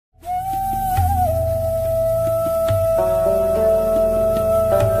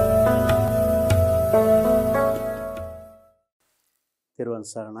තෙරුවන්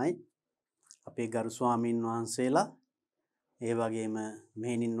සරණයි අපේ ගරු ස්වාමීන් වහන්සේලා ඒ වගේම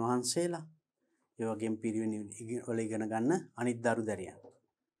මෙහෙණින් වහන්සේලා ඒ වගේම පිරිවෙන වල ඉගෙන ගන්න අනිත් දරු දැරියන්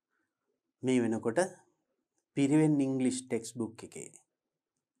මේ වෙනකොට පිරිවෙන් ඉංග්‍රීසි ටෙක්ස්ට් බුක් එකේ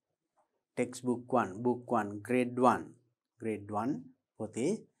ටෙක්ස්ට් බුක් 1 book 1 grade 1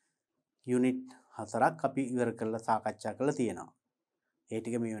 පොතේ යුනිට් 4ක් අපි ඉවර කරලා සාකච්ඡා කරලා තියෙනවා. ඒ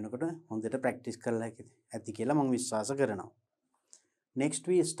ටික මේ වෙනකොට හොඳට ප්‍රැක්ටිස් කරලා ඇති කියලා මම විශ්වාස කරනවා. Next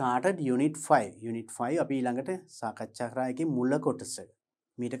we started unit 5. Unit 5 අපි ඊළඟට සාකච්ඡා කරා එකේ මුල කොටස.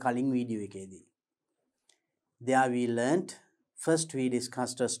 මීට කලින් වීඩියෝ එකේදී. There we learnt first we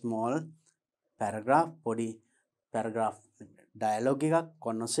discussed a small paragraph පොඩි paragraph dialogue එකක්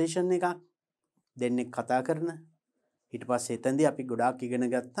conversation එකක් දෙන්නෙක් කතා කරන ඊට පස්සේ එතෙන්දී අපි ගොඩාක් ඉගෙන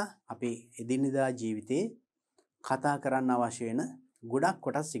ගත්තා අපි එදිනෙදා ජීවිතේ කතා කරන්න අවශ්‍ය වෙන ගොඩක්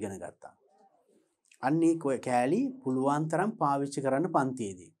කොටස් ඉගෙන ගත්තා. අන්නේ කෑලි පුළුවන් තරම් පාවිච්චි කරන්න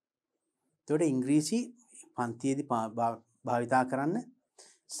පන්තියේදී. ඒකට ඉංග්‍රීසි පන්තියේදී භාවිතා කරන්න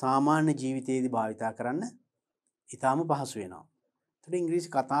සාමාන්‍ය ජීවිතයේදී භාවිතා කරන්න ඉතාම පහසු වෙනවා. ඒකට ඉංග්‍රීසි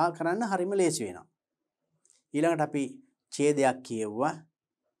කතා කරන්න හරිම ලේසි වෙනවා. ඊළඟට අපි ඡේදයක් කියෙව්වා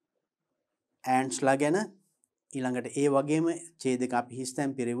ants ලා ගැන ඊළඟට ඒ වගේම ඡේදක අපි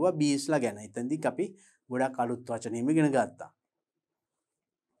හිස්තැන් පිරෙව්වා bees ලා ගැන. එතෙන්දී අපි ගොඩක් අලුත් වචන ඉගෙන ගත්තා.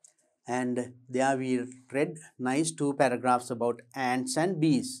 And there we read nice 2 paragraphs about ants and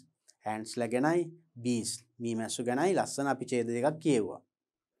bees. Ants ලා ගැනයි bees මීමැස්සු ගැනයි ලස්සන අපි ඡේද දෙකක් කියෙව්වා.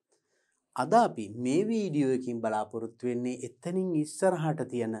 අද අපි මේ වීඩියෝ එකකින් බලාපොරොත්තු වෙන්නේ එතනින් ඉස්සරහට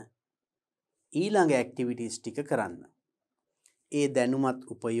තියෙන ඊළඟ ඇක්ටිවිටීස් ටික කරන්න. ඒ දැනුමත්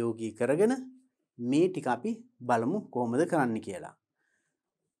උපයෝගී කරගෙන මේ ටික අපි බලමු කොහොමද කරන්න කියලා.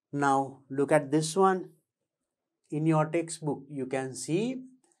 Now look at this one. In your textbook you can see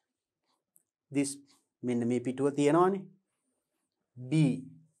this මෙන්න මේ පිටුව තියෙනවානේ. B.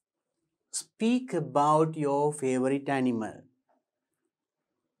 Speak about your favorite animal.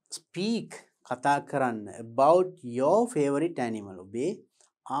 Speak කතා කරන්න about your favorite animal. ඔබේ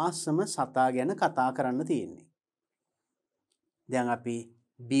ආසම සතා ගැන කතා කරන්න තියෙන්නේ. දැන් අපි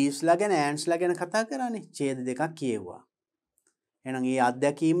bees ලා ගැන ants ලා ගැන කතා කරානේ. ඡේද දෙකක් කියෙව්වා. එහෙනම් මේ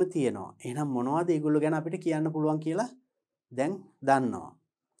අත්දැකීම තියෙනවා. එහෙනම් මොනවද ඒගොල්ලෝ ගැන අපිට කියන්න පුළුවන් කියලා දැන් දන්නවා.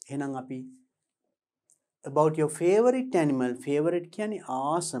 එහෙනම් අපි about your favorite animal. Favorite කියන්නේ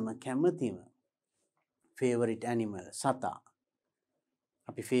ආසම කැමතිම favorite animal සතා.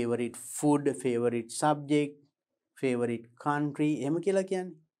 අපි favorite food, favorite subject, favorite country එහෙම කියලා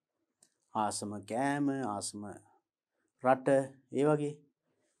කියන්නේ. ආසම කෑම, ආසම රට ඒ වගේ.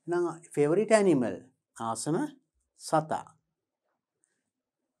 එහෙනම් favorite animal ආසම සතා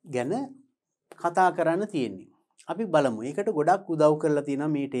ගැන කතා කරන්න තියෙන්නේ. අපි බලමු. ඒකට ගොඩක් උදව් කරලා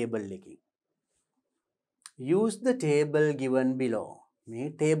තියෙනවා මේ ටේබල් එකකින්. Use the table given below. මේ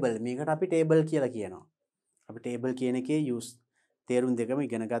table මේකට අපි table කියලා කියනවා. අපි table කියන එකේ use තේරුම් දෙකම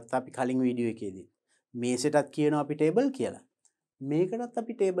ඉගෙන ගත්තා අපි කලින් වීඩියෝ එකේදී. මේසෙටත් කියනවා අපි table කියලා. මේකටත්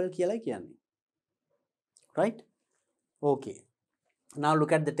අපි table කියලා කියන්නේ. Right? Okay. Now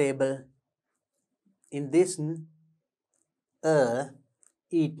look at the table. In this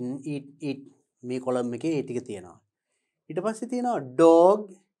eaten eat මේ column එකේ ඒ ටික තියෙනවා. ඊට පස්සේ තියෙනවා dog,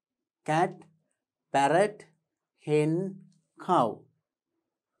 cat, parrot, hen, cow.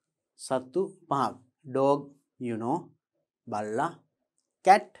 සත්තු පහක්. Dog you know බල්ලා,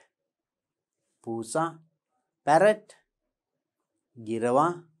 cat පූසා, parrot ගිරවා,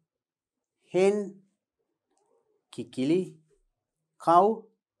 hen කිකිලි, cow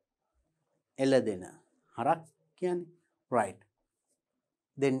එළදෙන. හරක් කියන්නේ. Right.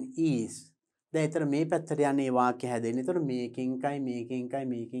 Then is දැන් ඊතර මේ පැත්තට යන්නේ වාක්‍ය හැදෙන්නේ. ඊතර මේකෙන්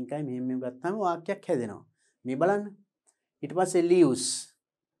කයි මෙහෙම ගත්තාම වාක්‍යයක් හැදෙනවා. මේ බලන්න. ඊට පස්සේ lives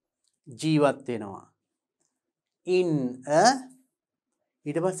ජීවත් වෙනවා. In a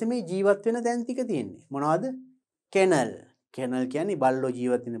ඊට පස්සේ මේ ජීවත් වෙන තැන් ටික තියෙන්නේ. මොනවද? kennel. kennel කියන්නේ බල්ලෝ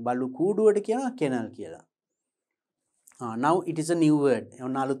ජීවත් වෙන බල්ලු කූඩුවට කියනවා kennel කියලා. Now it is a new word.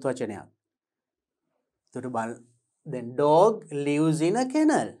 ඔන්න අලුත් වචනයක්. ඊට then dog lives in a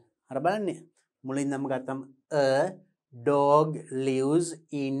kennel. අර බලන්න. මුලින්දම ගත්තම a dog lives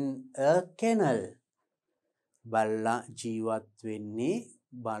in a kennel. බල්ලා ජීවත් වෙන්නේ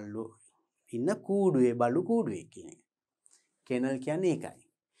බල්ලෝ ඉන්න කූඩුවේ බල්ලු කූඩුවේ කියන එක. kennel කියන්නේ ඒකයි.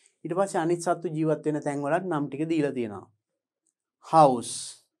 ඊට පස්සේ අනිත් සත්තු ජීවත් වෙන තැන් වලට නම් ටික දීලා තියෙනවා. house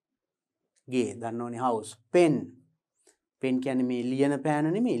ගේ දන්නවනේ house. pen කියන්නේ මේ ලියන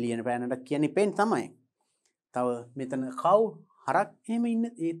පෑන නෙමෙයි ලියන පෑනට කියන්නේ pen තමයි. තව මෙතන cow හරක් එහෙම ඉන්න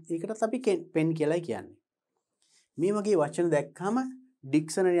ඒකටත් අපි pen කියලායි කියන්නේ. මේ වගේ වචන දැක්කම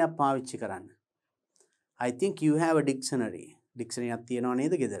ඩික්ෂනරි එකක් පාවිච්චි කරන්න. I think you have a dictionary. Dictionary එකක් තියෙනව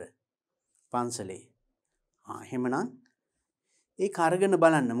නේද ගෙදර? පන්සලේ. එහෙමනම් ඒක අරගෙන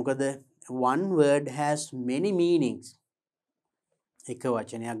බලන්න. මොකද one word has many meanings. එක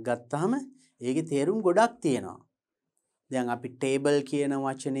වචනයක් ගත්තාම ඒකේ තේරුම් ගොඩක් තියෙනවා. දැන් අපි table කියන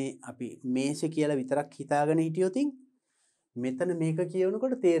වචනේ අපි මේසෙ කියලා විතරක් හිතාගෙන හිටියොත් මෙතන මේක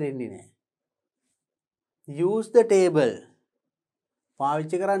කියනකොට තේරෙන්නේ නැහැ. use the table.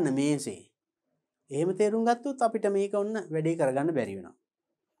 පාවිච්චි කරන්න මේසේ. එහෙම තේරුම් ගත්තොත් අපිට මේක ඔන්න වැඩේ කරගන්න බැරි වෙනවා.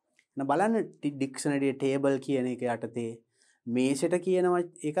 එහෙනම් බලන්න ඩික්ෂනරියේ table කියන එක යටතේ මේසෙට කියන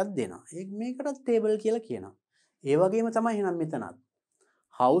එකක් දෙනවා. මේකටත් table කියලා කියනවා. ඒ වගේම තමයි එහෙනම් මෙතනත්.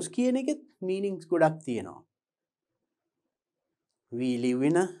 house කියන එකෙත් meanings ගොඩක් තියෙනවා. we live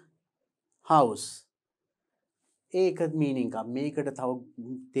in a house. ඒකත් meaning එකක්. මේකට තව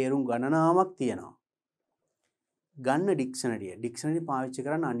තේරුම් ගණනාවක් තියෙනවා. ගන්න ඩික්ෂනරිය පාවිච්චි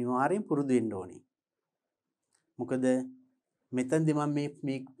කරන්න අනිවාර්යෙන් පුරුදු වෙන්න ඕනේ. මොකද මෙතනදී මම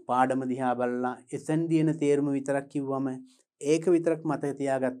මේ පාඩම දිහා බලලා එතෙන් දින තේරුම විතරක් කිව්වම ඒක විතරක් මතක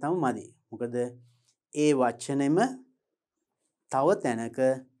තියාගත්තම මදි. මොකද ඒ වචනෙම තව තැනක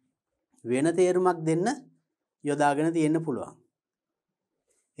වෙන තේරුමක් දෙන්න යොදාගෙන තියෙන්න පුළුවන්.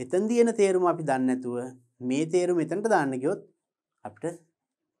 එතෙන් දින තේරුම අපි දන්නේ නැතුව මේ තේරුම එතනට දාන්න ගියොත් අපිට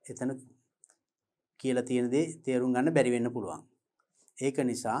එතන කියලා තියෙන දේ තේරුම් ගන්න බැරි වෙන්න පුළුවන්. ඒක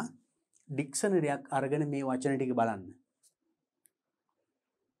නිසා ඩික්ෂනරියක් අරගෙන මේ වචන ටික බලන්න.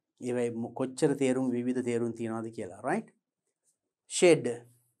 ඒවයි කොච්චර තේරුම් විවිධ තේරුම් තියනවාද කියලා. right?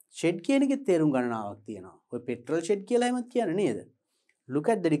 shed කියන එකේ තේරුම් ගණනාවක් තියෙනවා. ඔය petrol shed කියලා එහෙමත් කියන්නේ නේද? look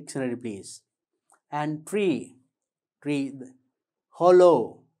at the dictionary please. and tree hollow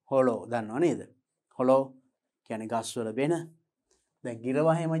දන්නව නේද? hollow කියන්නේ ගස් වල වෙන. දැන්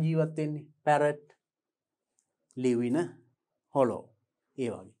ගිරවා හැම ජීවත් වෙන්නේ. parrot live in a hollow. ඒ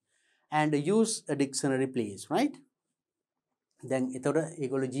වගේ. and use a dictionary please. right? දැන් එතකොට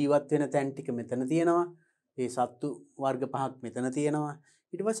ඒගොල්ලෝ ජීවත් වෙන තැන් ටික මෙතන තියෙනවා. ඒ සත්තු වර්ග පහක් මෙතන තියෙනවා.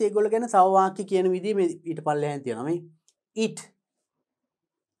 ඊට පස්සේ ඒගොල්ලෝ ගැන තව වාක්‍ය කියන විදිහ මේ ඊට පල්ලෙහාන් තියෙනවා. මේ it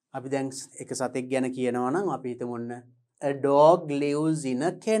අපි දැන් එක සතෙක් ගැන කියනවා නම් අපි හිතමු ඔන්න a dog lives in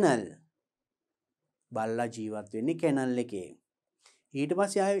a kennel. බල්ලා ජීවත් වෙන්නේ kennel එකේ. ඊට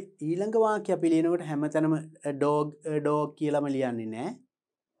පස්සේ ආයේ ඊළඟ වාක්‍ය අපි ලියනකොට හැමතැනම a dog කියලාම ලියන්නේ නැහැ.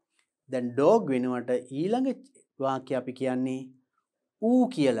 දැන් dog වෙනුවට ඊළඟ වාක්‍ය අපි කියන්නේ ඌ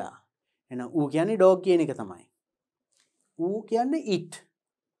කියලා. එහෙනම් ඌ කියන්නේ dog කියන එක තමයි. ඌ කියන්නේ it.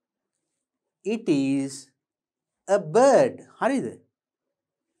 It is a bird. හරිද?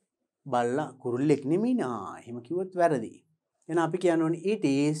 බල්ලා කුරුල්ලෙක් නෙමෙයි නා. එහෙම කිව්වොත් වැරදි. එහෙනම් අපි කියන්න ඕනේ it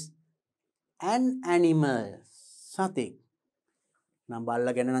is an animal. සතෙක්. නම්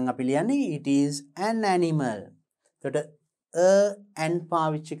බල්ලා ගැන නම් අපි ලියන්නේ it is an animal. එතකොට an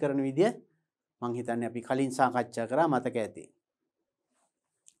පාවිච්චි කරන විදිය මං හිතන්නේ අපි කලින් සාකච්ඡා කරා මතක ඇති.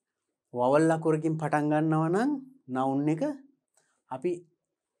 වවල් අකුරකින් පටන් ගන්නවා නම් noun එක අපි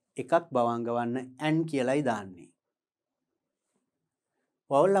එකක් බවංග වන්න an කියලායි දාන්නේ.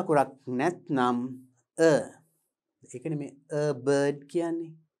 වවල් අකුරක් නැත්නම් ඒ කියන්නේ මේ a bird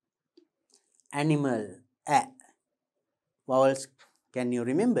කියන්නේ animal vowels can you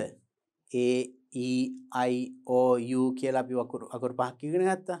remember a e i o u කියලා අපි අකුරු පහක් ඉගෙන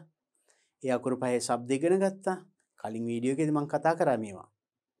ගත්තා. ඒ අකුරු පහේ ශබ්ද ඉගෙන ගත්තා. කලින් වීඩියෝ එකේදී මම කතා කරා මේවා.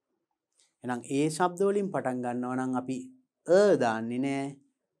 එහෙනම් ඒ ශබ්ද වලින් පටන් ගන්නවා නම් අපි දාන්නේ නෑ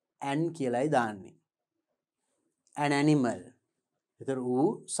an කියලායි දාන්නේ. an animal. ඒතර ඌ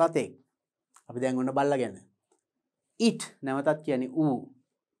සතෙක්. අපි දැන් ඔන්න බල්ලා ගැන. it නැවතත් කියන්නේ ඌ.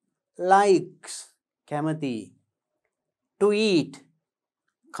 likes කැමති. to eat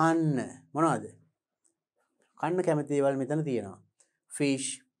කන්න මොනවද? කන්න කැමති දේවල් මෙතන තියෙනවා. fish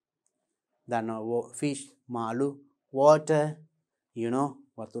දන්නවා fish මාළු water you know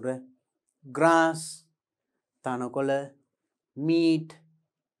වතුර grass තනකොළ meat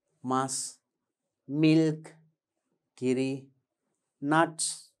මස් milk කිරි nuts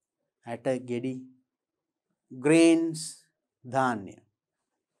ඇට ගෙඩි grains ධාන්‍ය.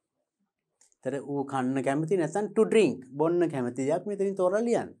 තර ඌ කන්න කැමති නැත්නම් to drink බොන්න කැමති දෙයක් මෙතනින් තෝරලා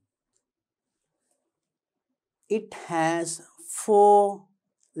ලියන්න. it has 4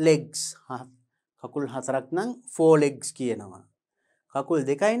 legs. කකුල් 4ක් නම් 4 legs කියනවා. කකුල්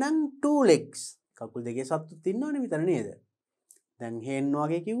 2යි නම් 2 legs. කකුල් 2 සත්තුත් ඉන්නවනේ මෙතන නේද? දැන් hen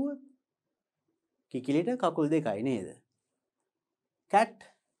වගේ කිව්වොත් කිකිලිට කකුල් 2යි නේද? cat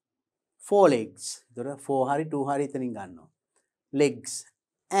 4 legs. ඒතර 4 හරි 2 හරි එතනින් ගන්නවා. legs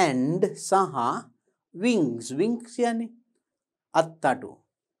and සහ wings. wings කියන්නේ අත්තටු.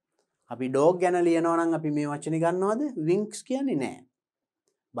 අපි dog ගැන ලියනවා නම් අපි මේ වචනේ ගන්නවද? wings කියන්නේ නැහැ.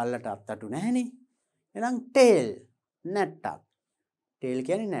 බල්ලට අත්තටු නැහැනේ. එහෙනම් tail. නැට්ටක්. ටේල්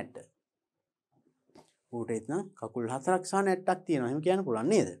කියන්නේ නැට්ට. ඌට එතන කකුල් 4ක් සහ නැට්ටක් තියෙනවා. එහෙම කියන්න පුළුවන්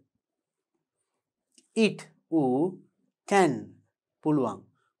නේද? it ඌ can පුළුවන්.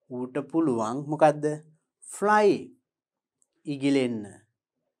 ඌට පුළුවන් මොකද්ද? fly ඉගිලෙන්න.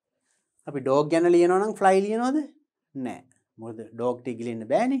 අපි dog ගැන ලියනවා නම් fly ලියනවද? නෑ. මොකද dog ට ඉගිලෙන්න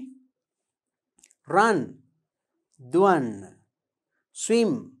බෑනේ. run දුවන්න.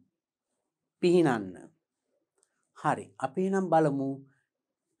 swim පිහිනන්න. හරි. අපි එහෙනම් බලමු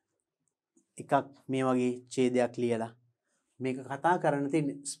එකක් මේ වගේ ඡේදයක් ලියලා මේක කතා කරන්න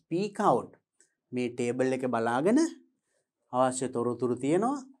තියෙන්නේ speak out. මේ ටේබල් එක බලාගෙන අවශ්‍ය තොරතුරු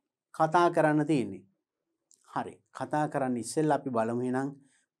තියෙනවා කතා කරන්න තියෙන්නේ. හරි. කතා කරන්න ඉස්සෙල්ලා අපි බලමු එහෙනම්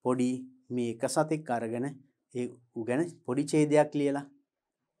පොඩි මේ එක සතෙක් අරගෙන ඒ උගන පොඩි ඡේදයක් ලියලා.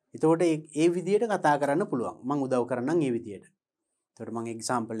 එතකොට ඒ විදියට කතා කරන්න පුළුවන්. මම උදව් කරන්නම් ඒ විදියට. එතකොට මම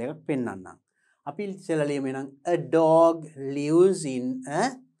එක්සැම්පල් එකක් පෙන්නන්නම්. අපි ඉස්සෙල්ලා ලියමු එහෙනම් a dog lives in a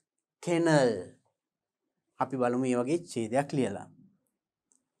kennel. අපි බලමු මේ වගේ ඡේදයක් ලියලා.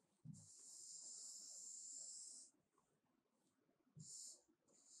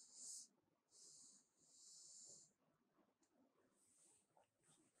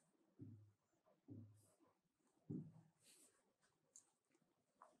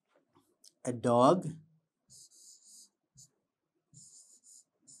 A dog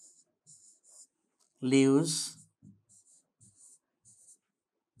lives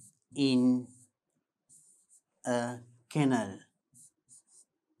in a kennel.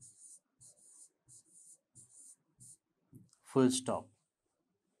 Full stop.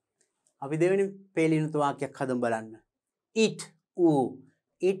 අපි දෙවෙනි පේලිනුත් වාක්‍යයක් හදමු බලන්න. It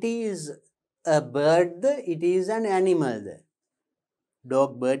it is a bird, it is an animal. Dog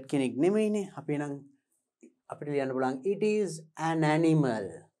bird කෙනෙක් නෙමෙයිනේ. අපි නම් අපිට ලියන්න පුළුවන් it is an animal.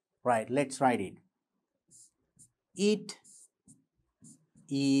 Right, let's write it. It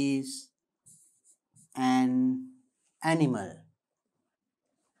is an animal.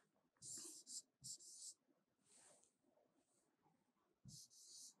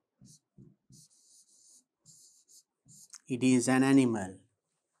 It is an animal.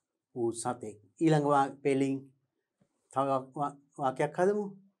 ඌ සතෙක්. ඊළඟ පෙලින් තව වාක්‍යයක් හදමු.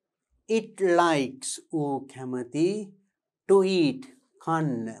 It likes ඌ කැමති to eat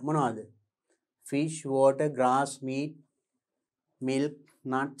කන්න මොනවද? Fish, water, grass, meat, milk,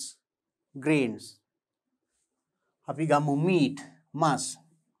 nuts, grains. අපි ගමු meat, මස්.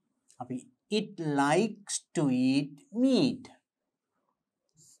 අපි it likes to eat meat.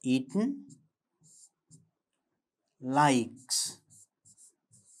 It likes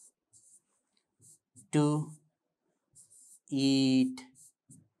to eat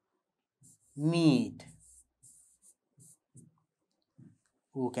meat.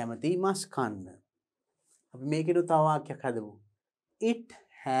 ඌ කැමති මස් කන්න. අපි මේකෙදු තව වාක්‍යයක් හදමු. It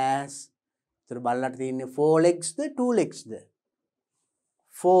has තර බල්ලට තියෙන්නේ 4 legs ද 2 legs ද?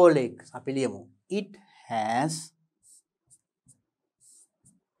 4 legs. අපි ලියමු. It has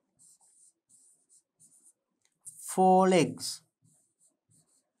 4 legs.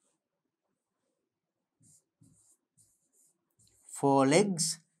 4 legs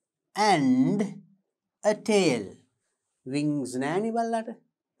and a tail. Wings නෑනේ බල්ලට.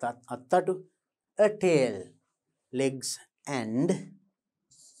 අත්තටු. A tail. Legs and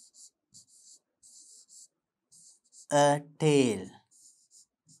a tail.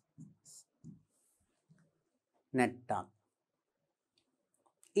 නැට්ටක්.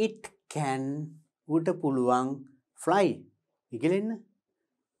 It can ඌට පුළුවන් fly ඉගිලෙන්න.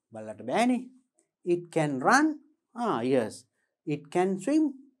 බල්ලට බෑනේ. It can run. Yes. It can swim.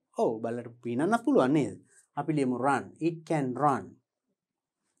 බල්ලට පීනන්න පුළුවන් නේද? අපි ලියමු run. It can run.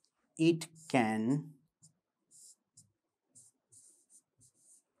 It can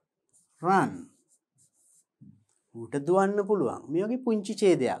run. ඌට දුවන්න පුළුවන්. මේ වගේ පුංචි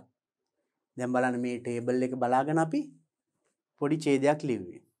ඡේදයක්. දැන් බලන්න මේ ටේබල් එක බලාගෙන අපි පොඩි ඡේදයක්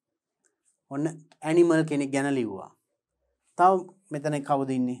ලිව්වේ. ඔන්න ඇනිමල් කෙනෙක් ගැන ලිව්වා. තව මෙතන කවුද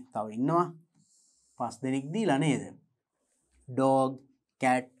ඉන්නේ? තව ඉන්නවා. 5 දෙනෙක් දීලා නේද? Dog,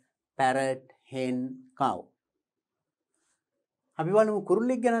 cat, parrot, hen, cow. අපි බලමු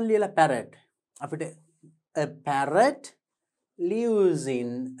කුරුල්ලෙක් ගැන ලියලා parrot. අපිට a parrot lives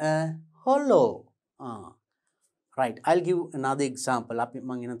in a hollow. Right, I'll give another example. අපි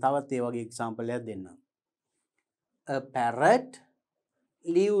මම එන තවත් ඒ වගේ example එකක් දෙන්නම්. A parrot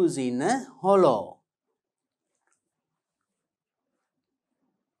lives in a hollow.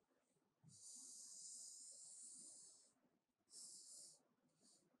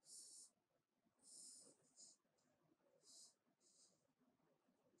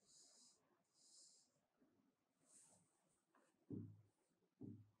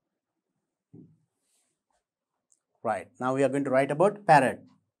 Right. Now we are going to write about parrot.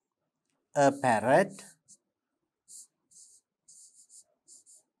 A parrot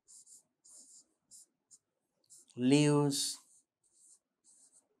lives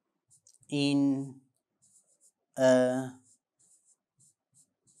in a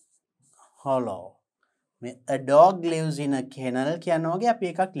hollow. A dog lives in a kennel කියන්න වගේ අපි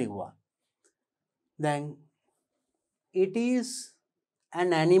එකක් ලිව්වා. Then it is an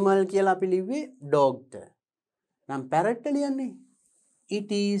animal කියලා අපි ලිව්වේ dogට. නම් parrot ලියන්නේ.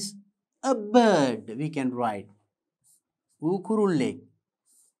 It is a bird. We can write. ඌ කුරුල්ලෙක්.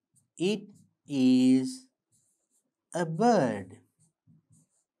 It is a bird.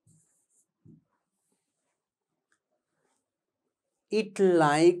 It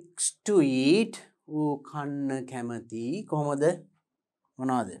likes to eat. ඌ කන්න කැමති. කොහොමද?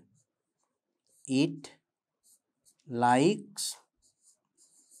 මොනවද? It likes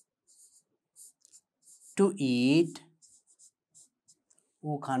to eat.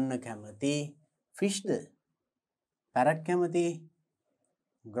 ඌ කන්න කැමති. Fishද? Parrot කැමති.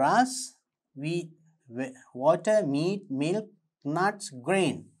 Grass, wheat, water, meat, milk, nuts,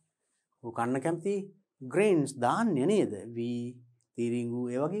 grain. ඌ කන්න කැමති. Grains දාන්නේ නේද? තිරිඟු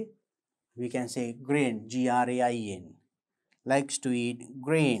ඒ වගේ. We can say grain, Grain. Likes to eat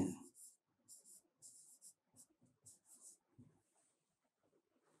grain.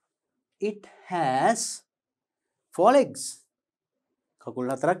 It has 4 legs.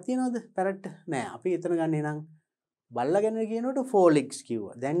 කකුල් 4ක් තියෙනවද parrot? නෑ. අපි එතන ගන්නේ නම් බල්ලා ගැන කියනකොට 4 legs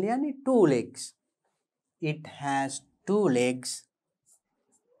කිව්වා. දැන් ලියන්නේ 2 legs. It has 2 legs.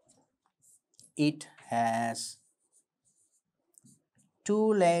 It has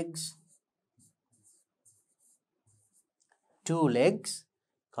 2 legs. 2 legs.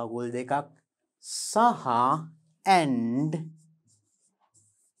 කකුල් දෙකක් සහ and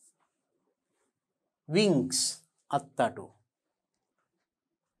wings අත්තටු.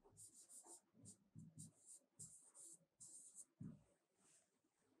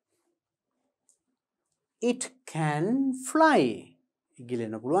 It can fly.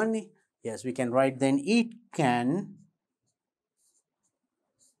 ඉගිලෙන්න පුළුවන් නේ. Yes, we can write then it can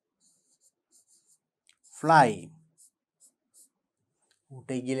fly.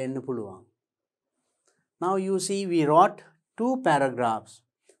 ඌට ඉගිලෙන්න පුළුවන්. Now you see we wrote 2 paragraphs.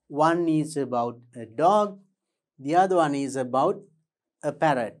 One is about a dog. The other one is about a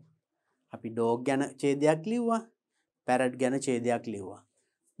parrot. අපි dog ගැන ඡේදයක් ලිව්වා. parrot ගැන ඡේදයක් ලිව්වා.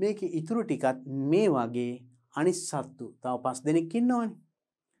 මේකේ ඉතුරු ටිකත් මේ වගේ අනිත් සත්තු තව 5 දෙනෙක් ඉන්නවනේ.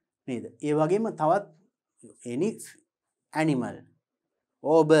 නේද? ඒ වගේම තවත් any animal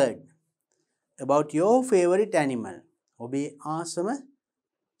or bird. About your favorite animal. ඔබේ ආසම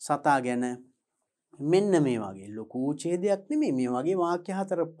සතා ගැන මෙන්න මේ වගේ ලොකු ඡේදයක් නෙමෙයි මේ වගේ වාක්‍ය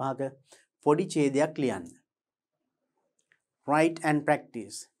 4-5ක පොඩි ඡේදයක් ලියන්න. Write and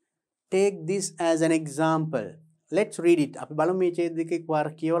practice. Take this as an example. Let's read it. අපි බලමු මේ ඡේද දෙක එකවර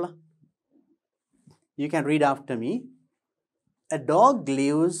කියවලා. You can read after me. A dog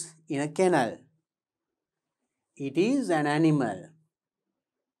lives in a kennel. It is an animal.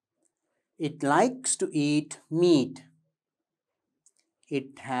 It likes to eat meat.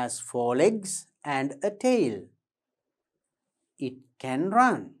 It has 4 legs and a tail. It can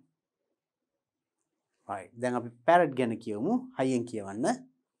run. Right. දැන් අපි parrot ගැන කියමු. හයියෙන් කියවන්න.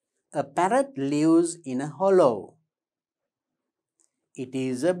 A parrot lives in a hollow. It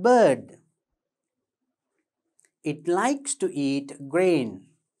is a bird. It likes to eat grain.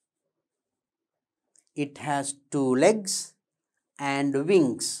 It has 2 legs and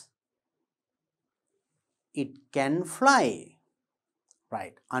wings. It can fly.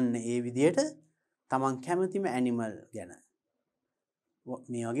 Right. අන්න ඒ විදිහට තමන් කැමතිම animal ගැන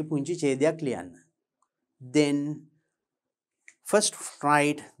මේ වගේ පුංචි ඡේදයක් ලියන්න. Then first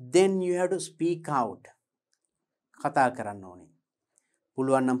write, then you have to speak out. කතා කරන්න ඕනේ.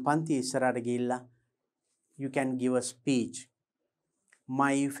 පුළුවන් නම් පන්ති ඉස්සරහට ගිහිල්ලා you can give a speech.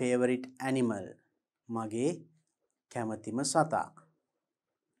 My favorite animal. මගේ කැමතිම සතා.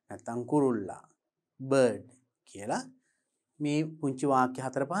 නැත්නම් කුරුල්ලා. Bird කියලා මේ පුංචි වාක්‍ය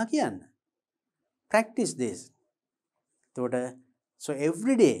 4-5 කියන්න. Practice this. So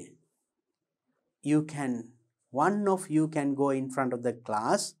every day one of you can go in front of the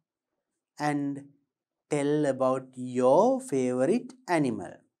class and tell about your favorite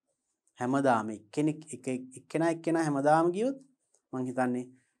animal. හැමදාම එක්කෙනා හැමදාම ගියොත් මං හිතන්නේ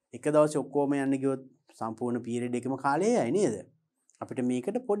එක දවසේ ඔක්කොම යන්න ගියොත් සම්පූර්ණ පීරියඩ් එකම කාලයයි නේද? අපිට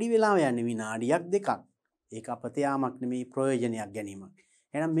මේකට පොඩි වෙලාව යන්නේ විනාඩියක් දෙකක්. ඒක අපත යාමක් නෙමෙයි ප්‍රයෝජනයක් ගැනීමක්.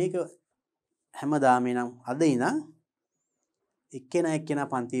 එහෙනම් මේක හැමදාම නම් අද ඉඳන් එක්කෙනා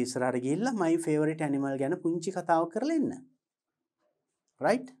පන්ති ඉස්සරහට ගිහිල්ලා my favorite animal ගැන පුංචි කතාවක් කරලා ඉන්න.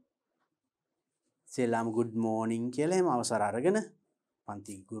 right? සෙල්ලාම good morning කියලා එහෙම අවසර අරගෙන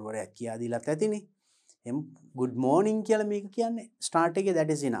පන්ති ගුරුවරයා කියා දීලත් ඇතිනේ. එම් good morning කියලා මේක කියන්නේ start එකේ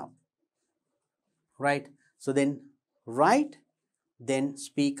that is enough. right? So then write then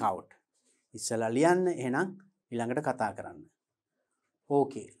speak out. ඉස්සලා ලියන්න එහෙනම් ඊළඟට කතා කරන්න.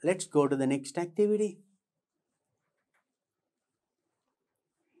 Okay, let's go to the next activity.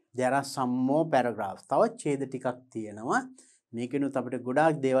 There are some more paragraphs. තව ඡේද ටිකක් තියෙනවා. මේකෙනුත් අපිට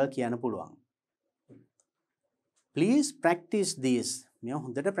ගොඩාක් දේවල් කියන්න පුළුවන්. Please practice this. මේ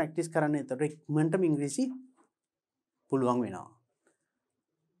හොඳට practice කරන්න. එතකොට ඉක්මනටම ඉංග්‍රීසි පුළුවන් වෙනවා.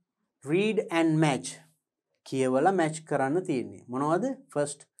 Read and match. කියවලා match කරන්න තියෙන්නේ. මොනවද?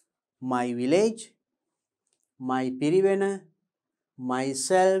 First, my village, my Piriven,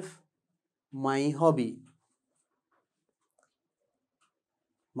 myself, my hobby.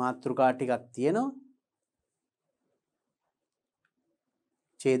 මාතෘකා ටිකක් තියෙනවා.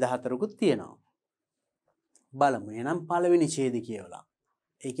 ඡේද හතරකුත් තියෙනවා. බලමු. එහෙනම් පළවෙනි ඡේද කියවලා.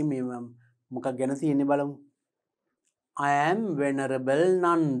 ඒකේ මේ මොකක් ගැන තියෙන්නේ බලමු. I am venerable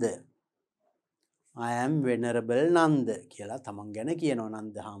Nanda. I am venerable Nanda කියලා තමන් ගැන කියනවා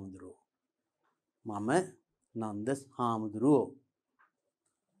නන්ද හාමුදුරුවෝ. මම නන්ද හාමුදුරුවෝ.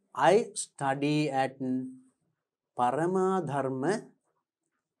 I study at පරම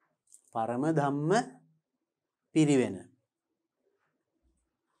ධම්ම පිරිවෙන.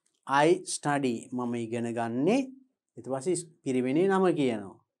 I study මම ඉගෙන ගන්නේ ඊට පස්සේ පිරිවෙනේ නම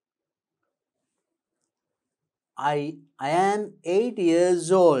කියනවා. I am 8 years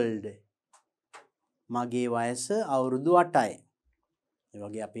old. මගේ වයස අවුරුදු 8යි. ඒ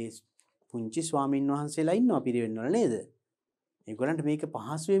වගේ අපේ පුංචි ස්වාමින් වහන්සේලා ඉන්නවා පිරිවෙන් වල නේද? ඒගොල්ලන්ට මේක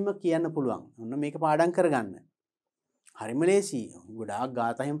පහසුවෙන්ම කියන්න පුළුවන්. ඔන්න මේක පාඩම් කරගන්න. හරිම ලේසි. ගොඩාක්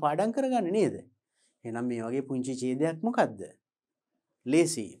ගාතහෙන් පාඩම් කරගන්න නේද? එහෙනම් මේ වගේ පුංචි ඡේදයක් මොකද්ද?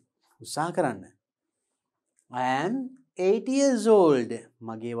 ලේසි. උත්සාහ කරන්න. I am 8 years old.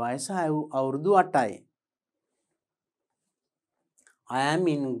 මගේ වයස අවුරුදු 8යි. I am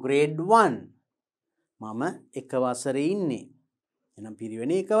in grade 1. මම එක වසරේ ඉන්නේ. එහෙනම්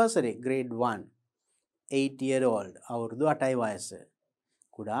පිරිවෙනේ එක වසරේ grade 1. 8 year old. අවුරුදු 8යි වයස.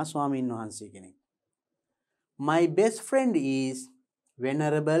 කුඩා ස්වාමීන් වහන්සේ කෙනෙක්. My best friend is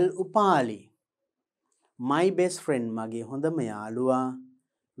Venerable Upali. My best friend මගේ හොඳම යාළුවා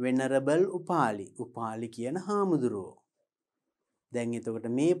Venerable Upali. උපාලි කියන හාමුදුරුවෝ. දැන් එතකොට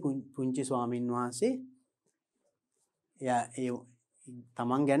මේ පුංචි ස්වාමීන් වහන්සේ එයා ඒ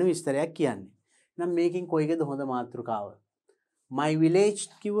තමන් ගැන විස්තරයක් කියන්නේ. එහෙනම් මේකෙන් කොයිකද හොඳ මාතෘකාව? My village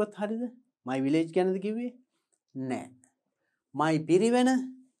කිව්වොත් හරියද? My village ගැනද කිව්වේ? නෑ. My Piriven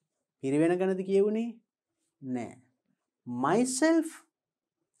ගැනද කියවුනේ? නෑ. myself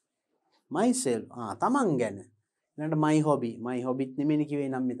තමන් ගැන. ඊළඟට my hobbyත් නෙමෙයි කිව්වේ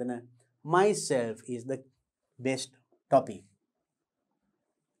නම් මෙතන myself is the best topic.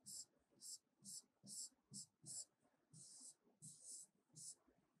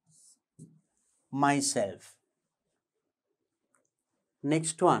 myself.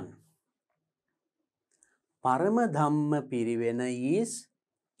 Next one. Parama Dhamma Pirivena is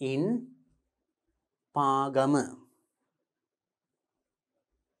in Pagama.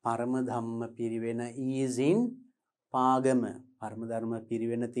 Parama Dhamma Pirivena is in Pagama. Parama Dhamma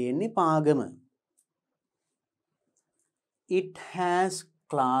Pirivena තියෙන්නේ Pagama. It has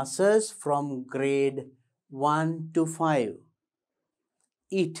classes from grade 1 to 5.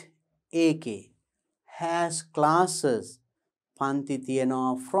 It AK has classes පන්ති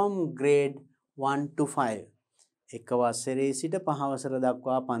තියෙනවා from grade 1 to 5. එක වසරේ සිට 5 වසර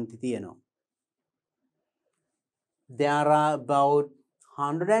දක්වා පන්ති තියෙනවා. There are about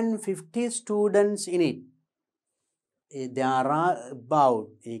 150 students in it. There are about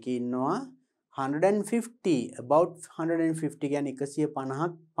ඒකේ ඉන්නවා 150 about 150 කියන්නේ 150ක්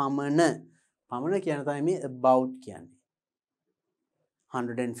පමණ කියන තමයි මේ about කියන්නේ.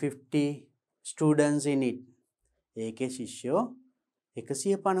 150 students in it. ඒකේ ශිෂ්‍යෝ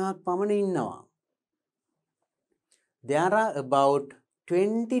 150ක් පමණ ඉන්නවා. There are about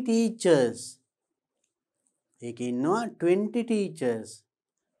 20 teachers. ඒකේ ඉන්නවා 20 teachers.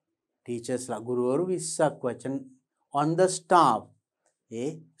 Teachers ලා ගුරුවරු 20ක් වචන on the staff. A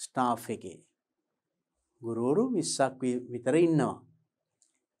staff එකේ ගුරුවරු 20ක් විතර ඉන්නවා.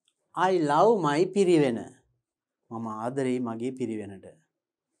 I love my Piriven. මම ආදරේ මගේ පිරිවෙනට.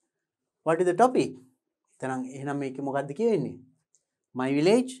 What is the topic? එහෙනම් මේකේ මොකද්ද කියවෙන්නේ? My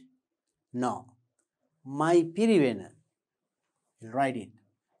village? No. My Piriven. Write it.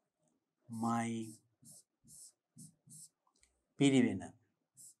 My Pirivena.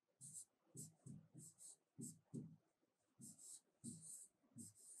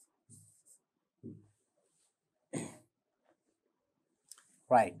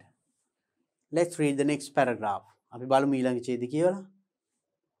 Right. Let's read the next paragraph. අපි බලමු ඊළඟ ඡේදය කියලා.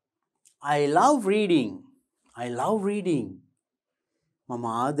 I love reading. I love reading. මම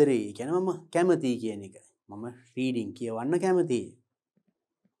ආදරේ කියන්නේ මම කැමතියි කියන එක. මම reading කියවන්න කැමතියි.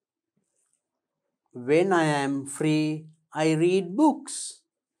 When I am free, I read books.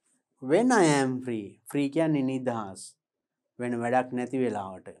 When I am free. Free කියන්නේ නිදහස්. වෙන වැඩක් නැති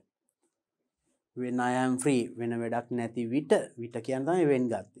වෙලාවට. When I am free. වෙන වැඩක් නැති විට. විට කියන්නේ තමයි වෙන්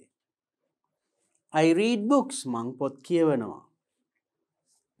ගත්තේ. I read books. මං පොත් කියවනවා.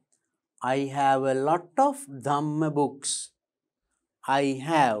 I have a lot of ධම්ම books. I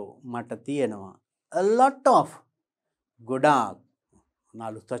have මට තියෙනවා. A lot of ගොඩාක්.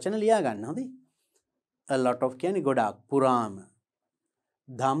 නාලුත් වචන ලියා ගන්න හොඳයි. A lot of කියන්නේ ගොඩාක් පුරාම.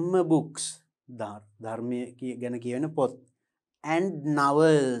 ධම්ම books ධර්මයේ ගැන කියවෙන පොත්. And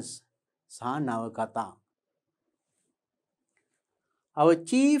novels සහ නවකතා. Our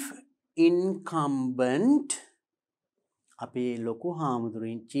chief incumbent අපේ ලොකු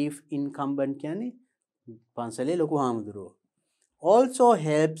හාමුදුරුවෝ chief incumbent කියන්නේ පන්සලේ ලොකු හාමුදුරුවෝ also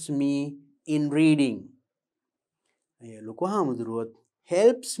helps me in reading. ලොකු හාමුදුරුවෝ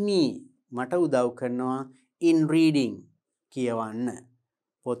helps me මට උදව් කරනවා in reading කියවන්න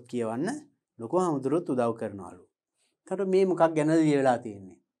පොත් කියවන්න ලොකු හාමුදුරුවෝ උදව් කරනවලු. එතකොට මේ මොකක් ගැනද ලියලා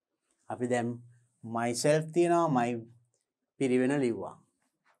තියෙන්නේ? අපි දැන් myself තියනවා my පිරිවෙන ලිව්වා.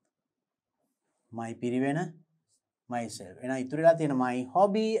 my Pirivena myself. එහෙනම් ඉතුරුලා තියෙන my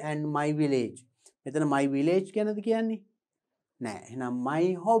hobby and my village. මෙතන my village ගැනද කියන්නේ? නෑ. එහෙනම් my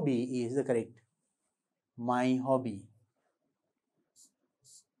hobby is the correct. My hobby.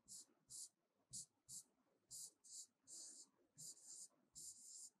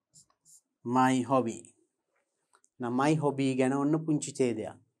 My hobby. Now my hobby ගැන ඔන්න පුංචි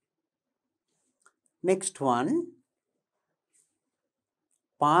ඡේදයක්. Next one.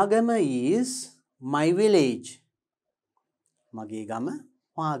 Pagama is my village. මගේ ගම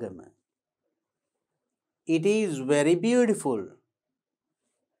පාගම. It is very beautiful.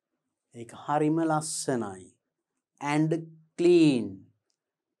 ඒක හරිම ලස්සනයි. And clean.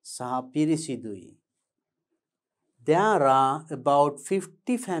 සහ පිරිසිදුයි. There are about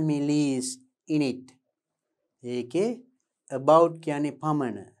 50 families in it. ඒකේ about කියන්නේ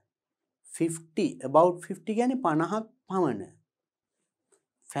පමණ. 50 about 50 කියන්නේ 50ක් පමණ.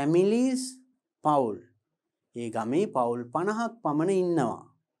 Families පවුල්. ඒ ගමේ පවුල් 50ක් පමණ ඉන්නවා.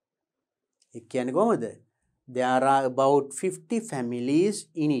 ඒ කියන්නේ කොහමද? There are about 50 families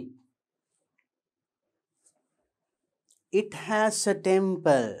in it. It has a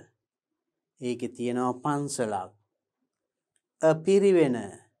temple. ඒකේ තියෙනවා පන්සලක්. A Pirivena.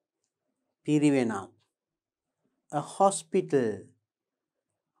 පිරිවෙනක්. A hospital.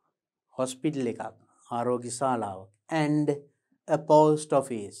 hospital එකක්. ආරෝග්‍ය ශාලාවක්. And a post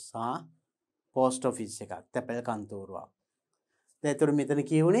office. post office එකක්. තැපැල් කන්තෝරුවක්. දැන් ඒතර මෙතන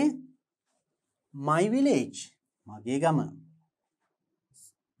කියුනේ my village. මගේ ගම.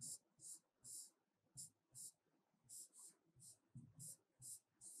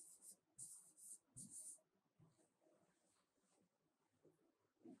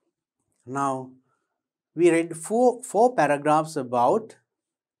 Now we read four paragraphs about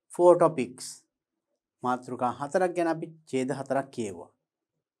 4 topics. මාතෘකා 4ක් ගැන අපි ඡේද 4ක් කියවුවා.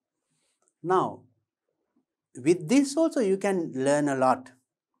 Now with this also you can learn a lot.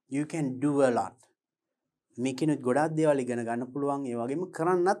 You can do a lot. මේකිනුත් ගොඩාක් දේවල් ඉගෙන ගන්න පුළුවන්. ඒ වගේම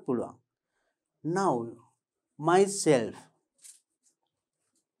කරන්නත් පුළුවන්. Now myself.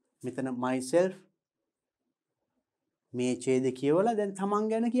 මෙතන myself මේ ඡේද කියවලා දැන් තමන්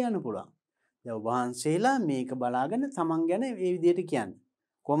ගැන කියන්න පුළුවන්. දැන් ඔබ වහන්සේලා මේක බලාගෙන තමන් ගැන මේ විදිහට කියන්න.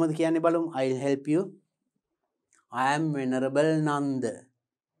 කොහොමද කියන්නේ බලමු. I'll help you. I am venerable Nanda.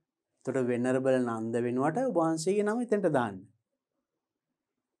 එතකොට venerable Nanda වෙනුවට ඔබ වහන්සේගේ නම එතනට දාන්න.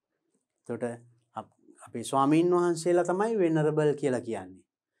 එතකොට අපේ ස්වාමීන් වහන්සේලා තමයි venerable කියලා කියන්නේ.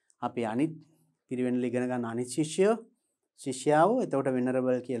 අපි අනිත් පිරිවෙනල ඉගෙන ගන්න අනිත් ශිෂ්‍යයව එතකොට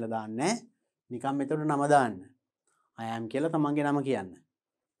venerable කියලා දාන්නේ නැහැ. නිකම් එතකොට නම දාන්න. I am කියලා තමන්ගේ නම කියන්න.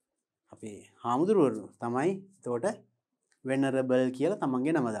 අපේ හාමුදුරුවෝ තමයි එතකොට venerable කියලා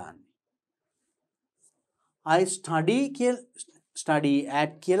තමන්ගේ නම දාන්නේ. I study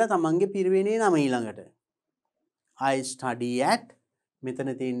at කියලා තමන්ගේ පිරිවෙනේ නම ඊළඟට. I study at මෙතන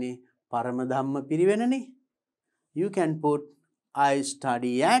තියෙන්නේ පරම ධම්ම පිරිවෙනනේ. You can put I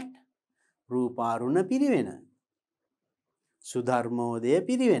study at රූපාරුණ පිරිවෙන. සුධර්මෝදය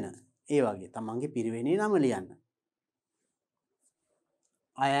පිරිවෙන. ඒ වගේ තමන්ගේ පිරිවෙනේ නම ලියන්න.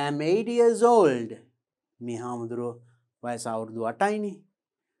 I am 8 years old. මේ හාමුදුරුවෝ වයස අවුරුදු 8යිනේ.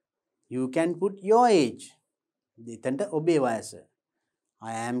 You can put your age. දෙතනට ඔබේ වයස.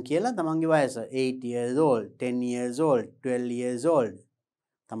 I am කියලා තමන්ගේ වයස 8 years old, 10 years old, 12 years old.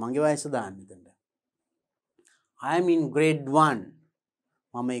 තමන්ගේ වයස දාන්න එතනට. I am in grade 1.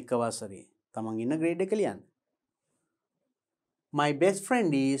 මම එක වසරේ. තමන් ඉන්න grade එක ලියන්න. My best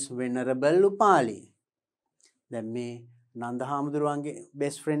friend is Venerable Upali. දැන් මේ නන්ද හාමුදුරුවන්ගේ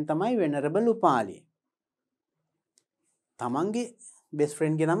best friend තමයි Venerable Upali. තමන්ගේ best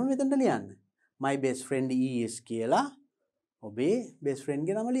friend ගේ නම මෙතනට ලියන්න. My best friend is කියලා ඔබේ best friend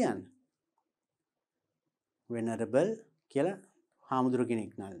ගේ නම ලියන්න. Venerable කියලා හාමුදුරු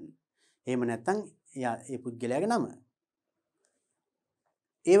කෙනෙක් නම. එහෙම නැත්නම් එයා ඒ පුද්ගලයාගේ නම.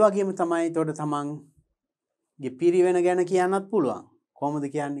 ඒ වගේම තමයි එතකොට තමන්ගේ පිරිවෙන ගැන කියන්නත් පුළුවන්. කොහොමද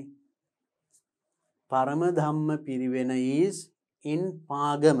කියන්නේ? පරම ධම්ම පිරිවෙන is in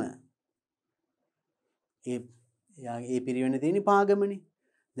පාගම. ඒ පිරිවෙන තියෙන පාගමනේ.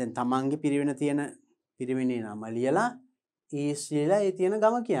 දැන් තමන්ගේ පිරිවෙන තියෙන පිරිවෙනේ නම ලියලා is ලියලා ඒ තියෙන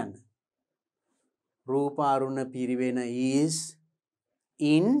ගම කියන්න. රූපාරුණ පිරිවෙන is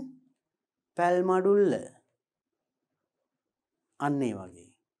in පැල්මඩුල්ල. අන්න ඒ වගේ.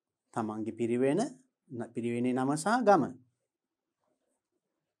 තමන්ගේ පිරිවෙනේ නම සහ ගම.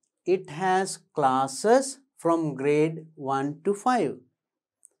 It has classes from grade 1 to 5.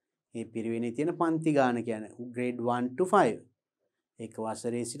 මේ පිරිවෙනේ තියෙන පන්ති ගාන කියන්නේ grade 1 to 5. එක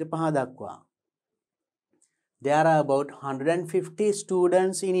වසරේ සිට 5 දක්වා. There are about 150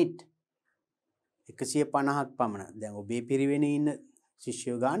 students in it. 150ක් පමණ. දැන් ඔබේ පිරිවෙනේ ඉන්න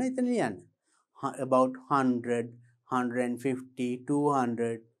ශිෂ්‍යයෝ ගාන එතන ලියන්න. About 100, 150,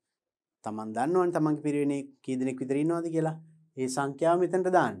 200. තමන් දන්නවනේ තමන්ගේ පිරිවෙනේ කී දෙනෙක් විතර ඉන්නවද කියලා. ඒ සංඛ්‍යාව මෙතනට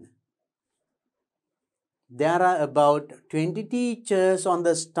දාන්න. There are about 20 teachers on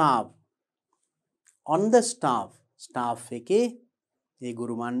the staff. On the staff. Staff එකේ ඒ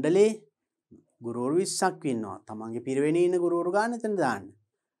ගුරු මණ්ඩලේ ගුරුවරු 20ක් ඉන්නවා. තමන්ගේ පිරිවෙනේ ඉන්න ගුරුවරු ගාන එතන දාන්න.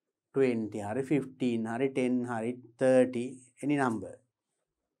 20 හරි 15 හරි 10 හරි 30 any number.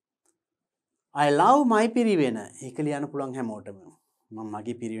 I love my පිරිවෙන. ඒක ලියන්න පුළුවන් හැමෝටම. මම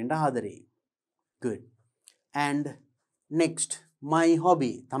මගේ පිරිවෙනට ආදරෙයි. Good. And next my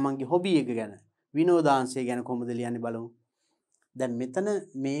hobby. තමන්ගේ hobby එක ගැන විනෝදාංශය ගැන කොහොමද ලියන්නේ බලමු. දැන් මෙතන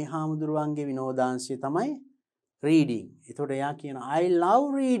මේ හාමුදුරුවන්ගේ විනෝදාංශය තමයි reading. එතකොට එයා කියන I love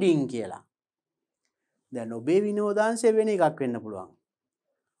reading කියලා. දැන් ඔබේ විනෝදාංශය වෙන එකක් වෙන්න පුළුවන්.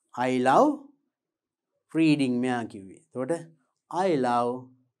 I love reading මෙයා කිව්වේ. එතකොට I love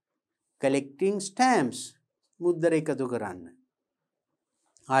collecting stamps. මුද්දර එකතු කරන්න.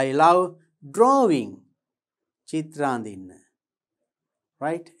 I love drawing. චිත්‍ර අඳින්න.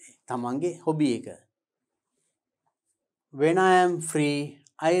 Right? තමන්ගේ hobby එක. When I am free,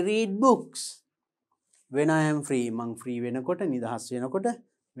 I read books. When I am free, මං free වෙනකොට නිදහස් වෙනකොට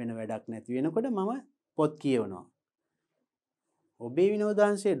වෙන වැඩක් නැති වෙනකොට මම පොත් කියවනවා. ඔබේ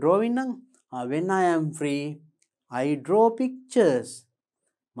විනෝදාංශයේ drawing නම් when I am free, I draw pictures.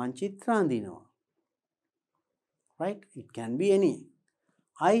 මං චිත්‍ර අඳිනවා. Right? It can be any.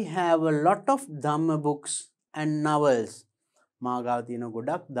 I have a lot of Dhamma books and novels. මා ගාව තියෙන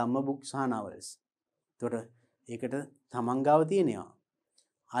ගොඩක් ධම්ම books සහ novels. එතකොට ඒකට තමන් ගාව තියෙනවා.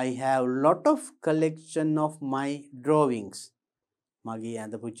 I have lot of collection of my drawings. මගේ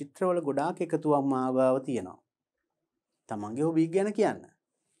ඇඳපු චිත්‍රවල ගොඩාක් එකතුවක් මා ගාව තියෙනවා. තමන්ගේ hobby ගැන කියන්න.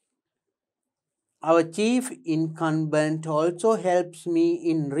 Our chief incumbent also helps me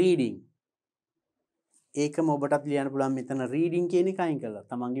in reading. ඒකම ඔබටත් ලියන්න පුළුවන් මෙතන reading කියන එක අයින් කරලා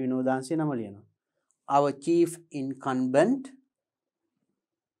තමන්ගේ විනෝදාංශය නම ලියනවා. Our chief incumbent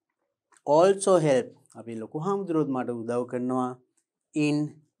also help. අපි ලොකු හාමුදුරුවෝත් මට උදව් කරනවා in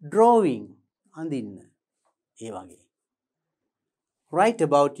drawing. අඳින්න. ඒ වගේ. Write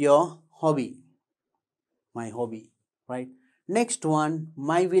about your hobby. My hobby. Right? Next one,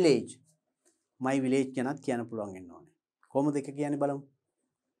 my village. My village කියනත් කියන්න පුළුවන් වෙන්න ඕනේ. කොහොමද එක කියන්නේ බලමු.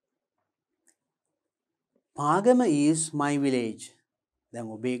 පාගම is my village.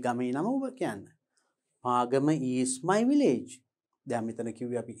 දැන් ඔබේ ගමේ නම ඔබ කියන්න. පාගම is my village. දැන් මෙතන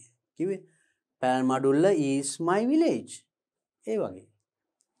කිව්වේ අපි කිව්වේ පැල්මඩුල්ල is my village. ඒ වගේ.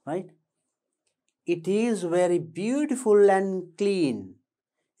 Right? It is very beautiful and clean.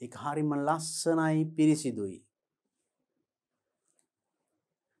 ඒක හරිම ලස්සනයි පිරිසිදුයි.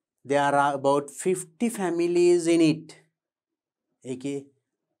 There are about 50 families in it. ඒකේ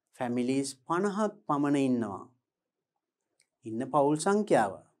families 50ක් පමණ ඉන්නවා. ඉන්න පවුල්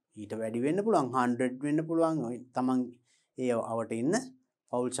සංඛ්‍යාව. ඊට වැඩි වෙන්න පුළුවන් 100 වෙන්න පුළුවන්. තමන් ඒ අවට ඉන්න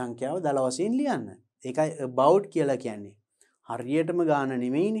පවුල් සංඛ්‍යාව දල වශයෙන් ලියන්න. ඒකයි about කියලා කියන්නේ. හරියටම ගාන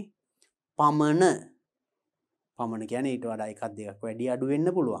නෙමෙයිනේ. පමණ. පමණ කියන්නේ ඊට වඩා එකක් දෙකක් වැඩි අඩු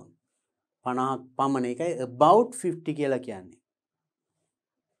වෙන්න පුළුවන්. 50ක් පමණ එකයි about 50 කියලා කියන්නේ.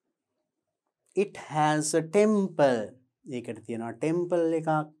 It has a temple. ඒකට තියෙනවා temple එකක්,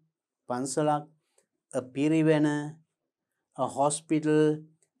 පන්සලක්, a Piriven, a hospital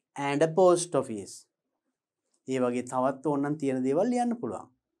and a post office. ඒ වගේ තවත් ඕනනම් තියෙන දේවල් ලියන්න පුළුවන්.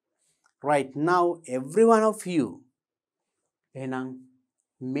 Right now every one of you එහෙනම්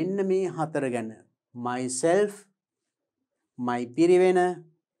මෙන්න මේ හතර ගැන myself, my Piriven,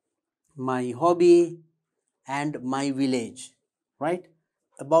 my hobby and my village. Right?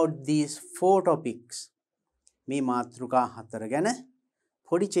 About these 4 topics. මේ මාතෘකා හතර ගැන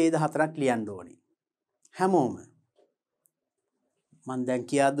පොඩි ඡේද හතරක් ලියන්න ඕනේ. හැමෝම මම දැන්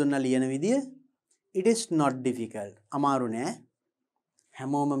කියා දුන්න ලියන විදිය it is not difficult. අමාරු නෑ.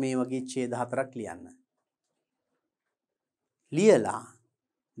 හැමෝම මේ වගේ ඡේද හතරක් ලියන්න. ලියලා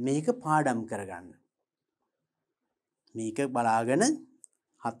මේක පාඩම් කරගන්න. මේක බලාගෙන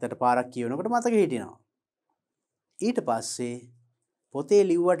 7 පාරක් කියනකොට මතක හිටිනවා. ඊට පස්සේ පොතේ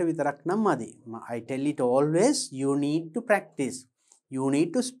ලිව්වට විතරක් නම් මදි. I tell it always, you need to practice. You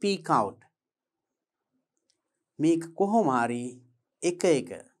need to speak out. මේක කොහොම හරි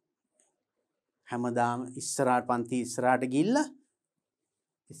එක හැමදාම ඉස්සරහට පන්ති ඉස්සරහට ගිහිල්ලා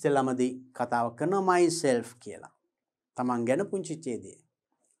ඉස්සෙල්ලාමදී කතාවක් කරනවා myself කියලා. තමන් ගැන පුංචි ඡේදය.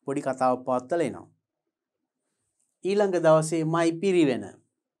 පොඩි කතාවක් පවත්වලා එනවා. ඊළඟ දවසේ my Piriven.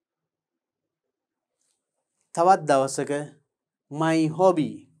 තවත් දවසක my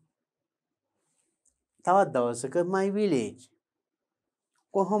hobby. තවත් දවසක my village.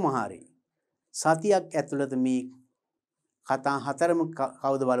 කොහොම හරි සතියක් ඇතුළත මේ කතා හතරම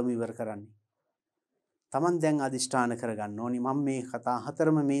කවුද බලමු ඉවර කරන්නේ. Taman දැන් අදිෂ්ඨාන කරගන්න ඕනි මම මේ කතා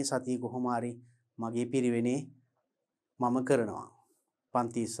හතරම මේ සතිය කොහොම හරි මගේ පිරිවෙනේ මම කරනවා.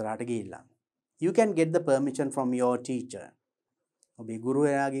 පන්ති ඉස්සරහට ගිහිල්ලා. You can get the permission from your teacher. ඔබේ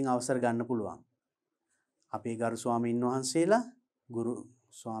ගුරුවරයාගෙන් අවසර ගන්න පුළුවන්. අපේ ගරු ස්වාමීන් වහන්සේලා ගුරු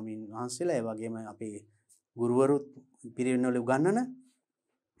ස්වාමීන් වහන්සේලා ඒ වගේම අපේ ගුරුවරුත් පිරිවෙන වල උගන්වන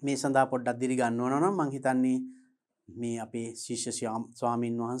මේ සඳහා පොඩ්ඩක් දිරි ගන්න ඕන නම් මං හිතන්නේ මේ අපේ ශිෂ්‍ය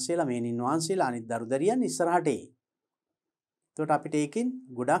ස්වාමීන් වහන්සේලා මේනින් වහන්සේලා අනිත් දරුදරියන් ඉස්සරහට එයි. එතකොට අපිට ඒකෙන්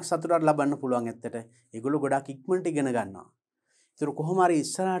ගොඩාක් සතුටක් ලබන්න පුළුවන් ඇත්තට. ඒගොල්ලෝ ගොඩාක් ඉක්මනට ඉගෙන ගන්නවා. ඒතර කොහොම හරි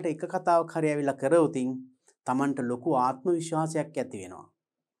ඉස්සරහට එක කතාවක් හරි ඇවිල්ලා කරවුතින් Tamanට ලොකු ආත්ම විශ්වාසයක් ඇති වෙනවා.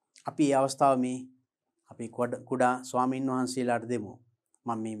 අපි මේ අවස්ථාව මේ අපි කුඩා ස්වාමීන් වහන්සේලාට දෙමු.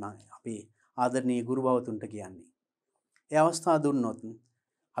 මම අපේ ආදරණීය ගුරු බවතුන්ට කියන්නේ. ඒ අවස්ථාව දුන්නොත්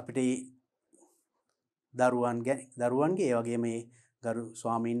අපිට දරුවන්ගේ ඒ වගේම මේ ගරු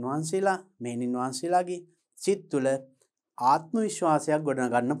ස්වාමීන් වහන්සේලා මේනින් වහන්සේලාගේ සිත් තුළ ආත්ම විශ්වාසයක්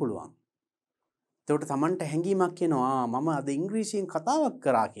ගොඩනගන්න පුළුවන්. එතකොට Tamanට හැඟීමක් එනවා මම අද ඉංග්‍රීසියෙන් කතාවක්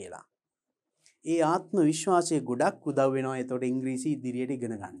කරා කියලා. ඒ ආත්ම විශ්වාසය ගොඩක් උදව් වෙනවා එතකොට ඉංග්‍රීසි ඉදිරියට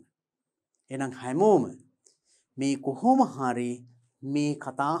ඉගෙන ගන්න. එහෙනම් හැමෝම මේ කොහොම හරි මේ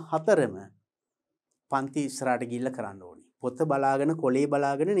කතා හතරම පන්ති ඉස්සරහට ගිහිල්ලා කරන්න ඕනේ. පොත බලාගෙන කොලේ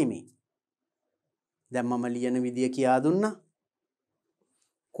බලාගෙන නෙමෙයි. දැන් මම ලියන විදිය කියා දුන්නා.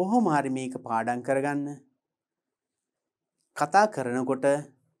 කොහොම හරි මේක පාඩම් කරගන්න. කතා කරනකොට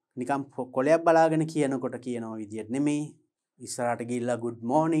නිකම් කොලයක් බලාගෙන කියනකොට කියනවා විදියට නෙමෙයි. ඉස්සරහට ගිහිල්ලා good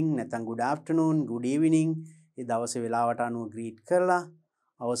morning නැත්නම් good afternoon good evening ඒ දවසේ වෙලාවට අනුව greet කරලා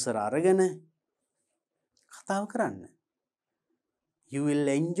අවසර අරගෙන කතාව කරන්න. You will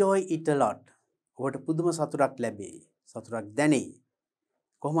enjoy it a lot. ඔබට පුදුම සතුටක් ලැබෙයි. සතුටක් දැනෙයි.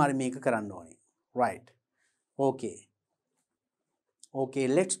 කොහොම හරි මේක කරන්න ඕනේ. Right. Okay,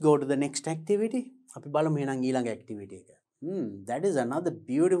 let's go to the next activity. අපි බලමු එහෙනම් ඊළඟ activity එක. That is another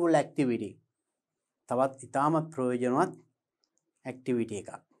beautiful activity. තවත් ඉතාමත් ප්‍රයෝජනවත් activity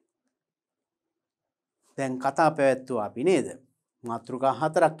එකක්. දැන් කතා පැවැත්වුවා අපි නේද? මාතෘකා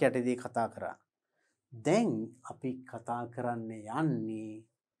හතරක් යටදී කතා කරා. දැන් අපි කතා කරන්න යන්නේ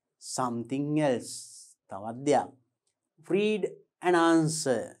something else. තවත් දෙයක්. Read and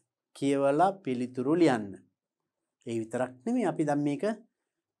answer. කියවලා පිළිතුරු ලියන්න. ඒ විතරක් නෙමෙයි අපි දැන් මේක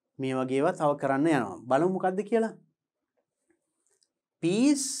මේ වගේ ඒවා තව කරන්න යනවා. බලමු මොකද්ද කියලා.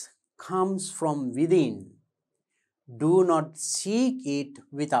 Peace comes from within. Do not seek it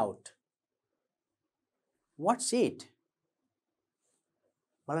without. What's it?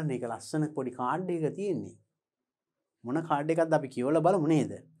 බලන්න මේක ලස්සන පොඩි කාඩ් එකක තියෙන්නේ. මොන කාඩ් එකක්ද අපි කියවලා බලමු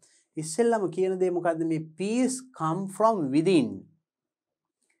නේද? ඉස්සෙල්ලාම කියන දේ මොකද්ද මේ peace come from within.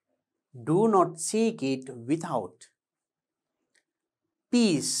 Do not seek it without.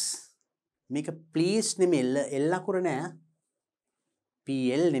 Peace. මේක please නෙමෙයි එල් අකුර නෑ.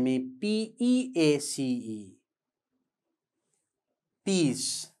 PL නෙමෙයි PEACE. peace.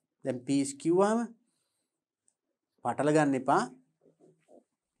 දැන් peace කිව්වම පටල ගන්න එපා.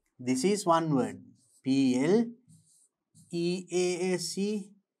 This is one word. P-L-E-A-S-E.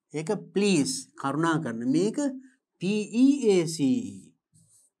 ඒක please. කරුණා කරන. මේක P-E-A-C-E.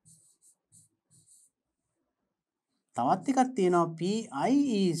 තවත් එකක් තියෙනවා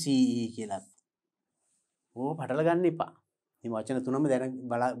P-I-E-C-E කියලා. ඕක පටල ගන්න එපා. මේ වචන තුනම දැන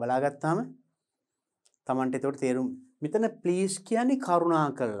බලාගත්තාම තමන්ට එතකොට තේරුම්. මෙතන please කියන්නේ කරුණා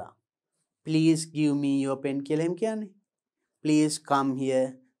කළා. Please give me your pen කියලා එහෙම කියන්නේ. Please come here.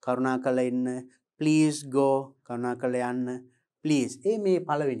 කරුණා කළා එන්න. Please go. කරුණා කළා යන්න. Please. මේ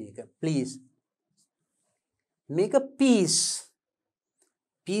පළවෙනි එක. Please. මේක peace.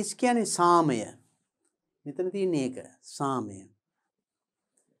 Peace කියන්නේ සාමය. මෙතන තියෙන එක සාමය.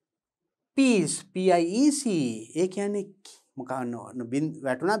 Peace. P-I-E-C. ඒ කියන්නේ මොකක්ද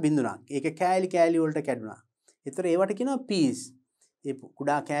වැටුණා බින්දුණා. ඒක කෑලි කෑලි වලට කැඩුණා. ඒතර ඒවට කියනවා peace. ඒ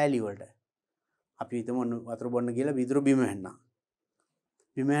කුඩා කෑලි වලට. අපි හිතමු වතුර බොන්න ගිහලා විදුරු බිම හැන්නා.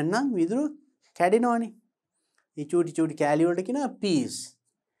 බිම හැන්නම් විදුරු කැඩෙනවනේ. ඒ චූටි චූටි කෑලි වලට කියනවා peace.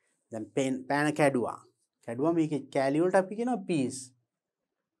 දැන් පෑන කැඩුවා. කැඩුවා මේකේ කෑලි වලට අපි කියනවා peace.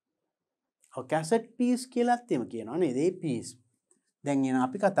 ඔව් කැසට් peace කියලාත් එහෙම කියනවා නේද? ඒ peace. දැන් එන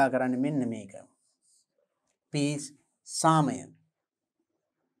අපි කතා කරන්නේ මෙන්න මේක. peace සාමය.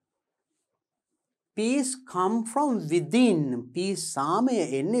 Peace come from within. Peace සාමය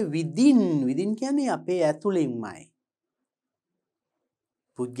එන්නේ within. Within කියන්නේ අපේ ඇතුළින්මයි.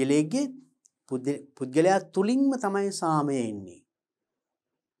 පුද්ගලයා තුලින්ම තමයි සාමය එන්නේ.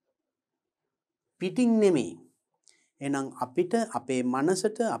 පිටින් නෙමෙයි. එහෙනම් අපිට අපේ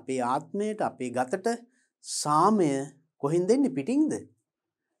මනසට අපේ ආත්මයට අපේ ගතට සාමය කොහෙන්ද එන්නේ? පිටින්ද?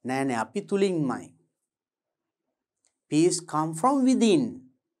 නෑ අපි තුලින්මයි. Peace come from within.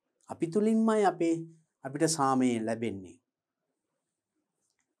 අපි තුලින්මයි අපිට සාමය ලැබෙන්නේ.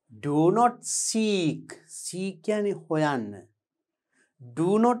 Do not seek. Seek කියන්නේ හොයන්න. Do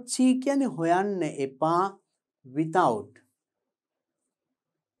not seek කියන්නේ හොයන්න එපා without.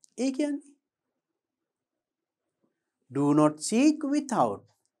 ඒ කියන්නේ do not seek without.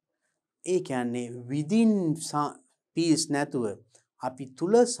 ඒ කියන්නේ within peace නැතුව අපි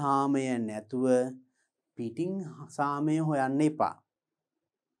තුල සාමය නැතුව පිටින් සාමය හොයන්න එපා.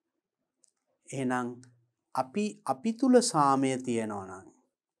 එහෙනම් අපි තුල සාමය තියෙනවා නම්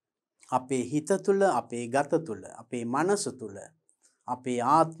අපේ හිත තුල අපේ ගත තුල අපේ මනස තුල අපේ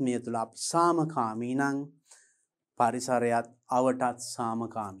ආත්මය තුල අපි සාමකාමී නම් පරිසරයත් අවටත්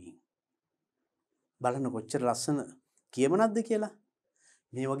සාමකාමී. බලන්න කොච්චර ලස්සන කියමනක්ද කියලා.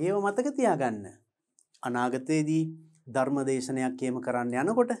 මේ වගේම මතක තියාගන්න. අනාගතයේදී ධර්ම දේශනයක් කියම කරන්න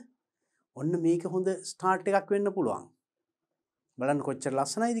යනකොට ඔන්න මේක හොඳ ස්ටාර්ට් එකක් වෙන්න පුළුවන්. බලන්න කොච්චර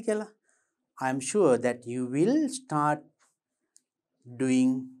ලස්සනයිද කියලා. I am sure that you will start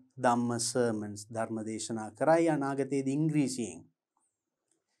doing Dhamma sermons. ධර්ම දේශනා කරයි අනාගතයේදී ඉංග්‍රීසියෙන්.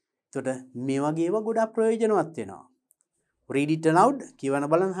 එතකොට මේ වගේ ඒවා ගොඩාක් ප්‍රයෝජනවත් වෙනවා. Read it aloud. කියවන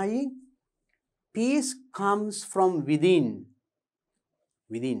බලන්න හයියෙන්. Peace comes from within.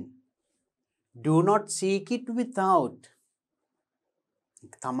 Within. Do not seek it without.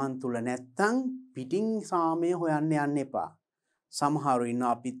 තමන් තුල නැත්තම් පිටින් සාමය හොයන්න යන්න එපා. සමහරු ඉන්න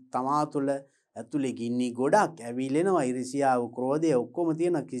අපි තමා තුල ඇතුලේ ගින්නි ගොඩක් ඇවිලෙනවා. ඉරිසියාව, ක්‍රෝධය ඔක්කොම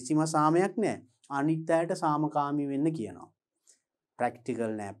තියෙන කිසිම සාමයක් නැහැ. අනිත් අයට සාමකාමී වෙන්න කියනවා.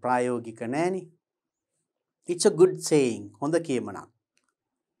 ප්‍රැක්ටිකල් නෑ, ප්‍රායෝගික නෑනේ. It's a good saying. හොඳ කියමනක්.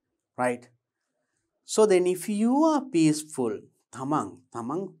 Right? So then if you are peaceful,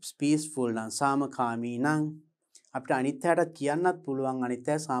 තමන් peaceful නම් සාමකාමී නම් අපිට අනිත් අයට කියන්නත් පුළුවන්, අනිත්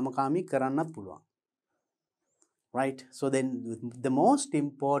අය සාමකාමී කරන්නත් පුළුවන්. Right? So then the most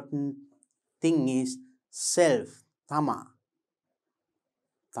important thing is self. තමා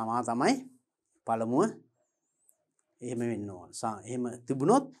තමයි පළමුව එහෙම වෙන්න ඕන. එහෙම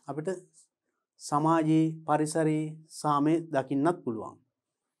තිබුණොත් අපිට සමාජයේ පරිසරයේ සාමය දකින්නත් පුළුවන්.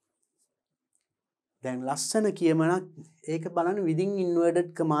 දැන් ලස්සන කියමනක් ඒක බලන්න within inverted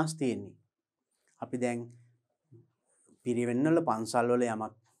commas තියෙන්නේ. අපි දැන් පිරිවෙන් වල පන්සල් වල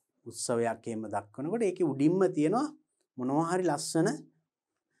යමක් උත්සවයක් එහෙම දක්වනකොට ඒකේ උඩින්ම තියෙනවා මොනවා හරි ලස්සන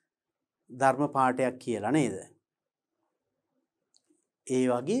ධර්ම පාඨයක් කියලා නේද? ඒ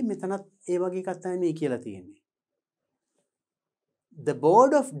වගේ මෙතනත් ඒ වගේ එකක් තමයි මේ කියලා තියෙන්නේ. The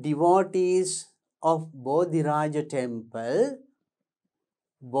board of devotees of Bodhiraja temple,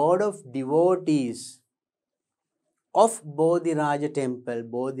 board of devotees of Bodhiraja temple,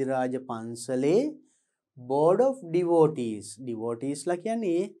 Bodhiraja pansale, board of devotees. Devotees ලා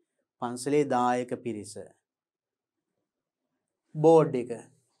කියන්නේ පන්සලේ දායක පිරිස. board එක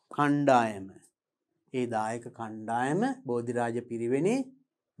කණ්ඩායම. ඒ දායක කණ්ඩායම බෝධිරාජ පිරිවෙනේ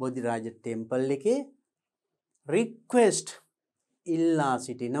බෝධිරාජ ටෙම්පල් එකේ රික්වෙස්ට් ඉල්ලා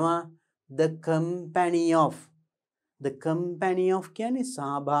සිටිනවා the company of කියන්නේ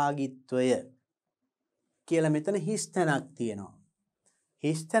සහභාගීත්වය කියලා මෙතන හිස් තැනක් තියෙනවා.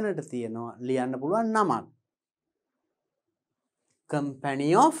 හිස් තැනට තියෙනවා ලියන්න පුළුවන් නමක්. company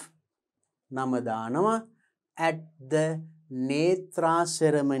of නම දානවා at the නේත්‍රා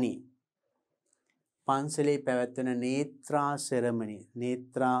ceremony. පන්සලේ පැවැත්වෙන නේත්‍රා ceremony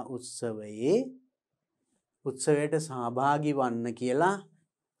නේත්‍රා උත්සවයට සහභාගී වන්න කියලා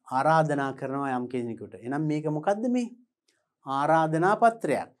ආරාධනා කරනවා යම් කෙනෙකුට. එහෙනම් මේක මොකද්ද මේ? ආරාධනා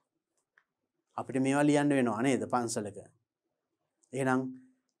පත්‍රයක්. අපිට මේවා ලියන්න වෙනවා නේද පන්සලක. එහෙනම්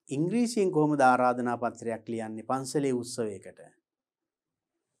ඉංග්‍රීසියෙන් කොහොමද ආරාධනා පත්‍රයක් ලියන්නේ පන්සලේ උත්සවයකට?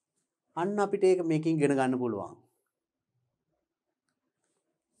 අන්න අපිට ඒක මේකෙන් ඉගෙන ගන්න පුළුවන්.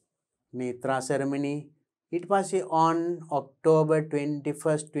 නේත්‍රා ceremony ඊට පස්සේ on October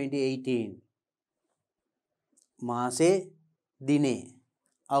 21st 2018 මාසේ දිනේ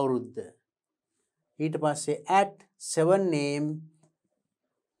අවුරුද්ද. ඊට පස්සේ at 7 am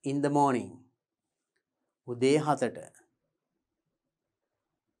in the morning උදේ 7ට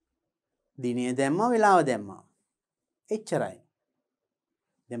දිනේ දැම්මා වෙලාව දැම්මා. එච්චරයි.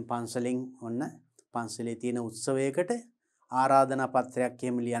 දැන් පන්සලෙන් ඔන්න පන්සලේ තියෙන උත්සවයකට ආරාධනා පත්‍රයක්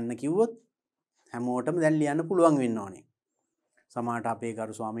එහෙම ලියන්න කිව්වොත් හැමෝටම දැන් ලියන්න පුළුවන් වෙන්න ඕනේ. සමහරට අපේ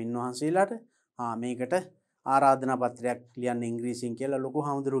ගරු ස්වාමීන් වහන්සේලාට මේකට ආරාධනා පත්‍රයක් ලියන්න ඉංග්‍රීසියෙන් කියලා ලොකු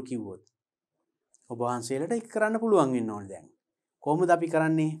හාමුදුරුවෝ කිව්වොත් ඔබ වහන්සේලාට ඒක කරන්න පුළුවන් වෙන්න ඕනේ දැන්. කොහොමද අපි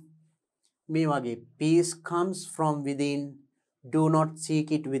කරන්නේ? මේ වගේ peace comes from within, do not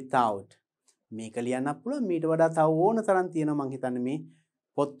seek it without. මේක ලියන්නත් පුළුවන්. මීට වඩා තව ඕන තරම් තියෙනවා මං හිතන්නේ මේ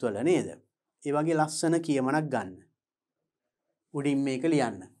පොත්වල නේද? ඒ වගේ ලස්සන කියමනක් ගන්න. උඩින් මේක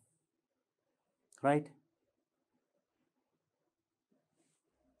ලියන්න. right?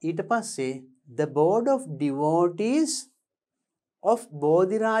 ඊට පස්සේ the board of devotees of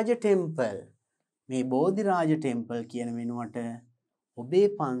Bodhiraja temple. මේ බෝධිරාජ ටෙම්පල් කියන වෙනුවට ඔබේ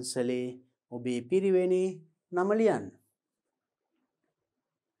පන්සලේ ඔබේ පිරිවෙනේ නම ලියන්න.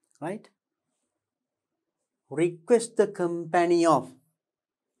 right? request the company of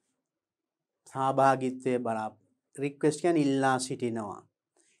සහභාගීත්වය request කියන්නේ ඉල්ලා සිටිනවා.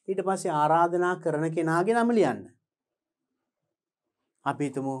 ඊට පස්සේ ආරාධනා කරන කෙනාගේ නම ලියන්න. අපි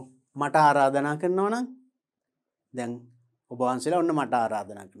හිතමු මට ආරාධනා කරනවා නම් දැන් ඔබ වහන්සේලා ඔන්න මට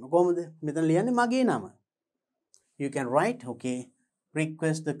ආරාධනා කරනවා. කොහොමද? මෙතන ලියන්නේ මගේ නම. You can write okay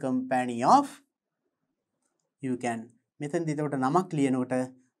request the company of you can මෙතනදී එතකොට නමක් ලියනකොට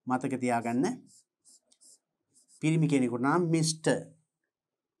මතක තියාගන්න පිරිමි කෙනෙකුට නම් Mr.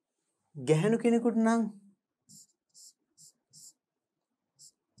 ගැහැණු කෙනෙකුට නම්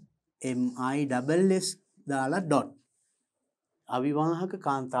MISS දාලා dot. අවිවාහක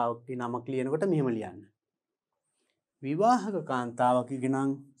කාන්තාවකගේ නමක් ලියනකොට මෙහෙම ලියන්න. විවාහක කාන්තාවකගේ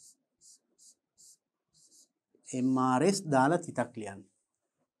නම් MRS දාලා තිතක් ලියන්න.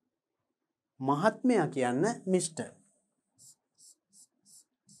 මහත්මයා කියන්න Mr.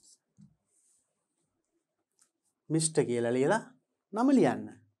 Mr. කියලා ලියලා නම ලියන්න.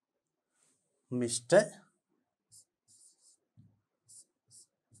 Mr.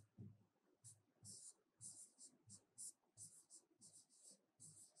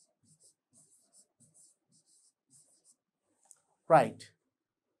 right.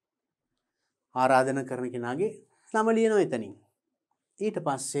 ආරාධනා කරන කෙනාගේ නම ලියනවා එතනින්. ඊට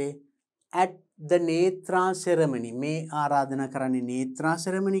පස්සේ at the නේත්‍රා ceremony මේ ආරාධනා කරන්නේ නේත්‍රා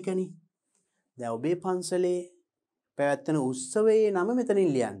ceremony කනේ. දැන් ඔබේ පන්සලේ පැවැත්වෙන උත්සවයේ නම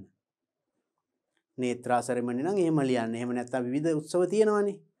මෙතනින් ලියන්න. නේත්‍රා ceremony නම් එහෙම ලියන්න. එහෙම නැත්නම් විවිධ උත්සව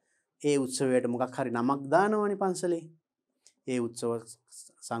තියෙනවානේ. ඒ උත්සවයට මොකක් හරි නමක් දානවානේ පන්සලේ. ඒ උත්සව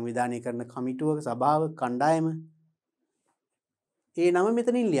සංවිධානය කරන කමිටුවක සභාව කණ්ඩායම ඒ නම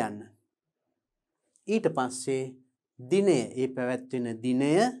මෙතනින් ලියන්න. ඊට පස්සේ දිනය ඒ පැවැත්වෙන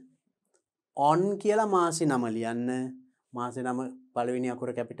දිනය on කියලා මාසේ නම ලියන්න. මාසේ නම පළවෙනි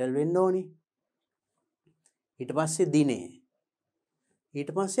අකුර කැපිටල් වෙන්න ඕනි. ඊට පස්සේ දිනය.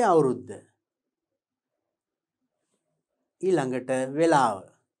 ඊට පස්සේ අවුරුද්ද. ඊළඟට වෙලාව.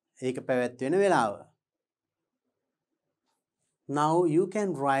 ඒක පැවැත්වෙන වෙලාව. Now you can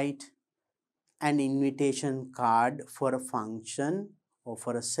write an invitation card for a function or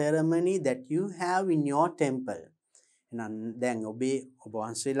for a ceremony that you have in your temple. එහෙනම් දැන් ඔබ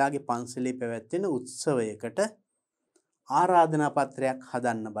වහන්සේලාගේ පන්සලේ පැවැත්වෙන උත්සවයකට ආරාධනා පත්‍රයක්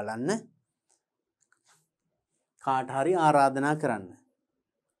හදන්න බලන්න. කාට හරි ආරාධනා කරන්න.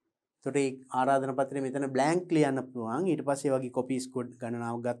 එතකොට මේ ආරාධනා පත්‍රය මෙතන blank ලියන්න පුළුවන්. ඊට පස්සේ වගේ copies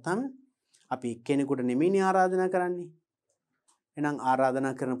ගණනාවක් ගත්තාම අපි එක්කෙනෙකුට නෙමෙයිනේ ආරාධනා කරන්නේ. එහෙනම්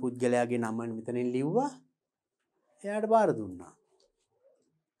ආරාධනා කරන පුද්ගලයාගේ නම මෙතනින් ලිව්වා. එයාට බාර දුන්නා.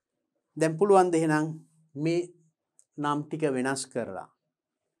 දැන් පුළුවන් ද එහෙනම් මේ නම් ටික වෙනස් කරලා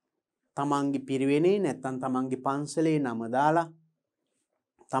තමන්ගේ පිරිවෙනේ නැත්නම් තමන්ගේ පන්සලේ නම දාලා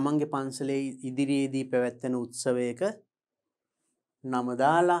තමන්ගේ පන්සලේ ඉදිරියේදී පැවැත්වෙන උත්සවයක නම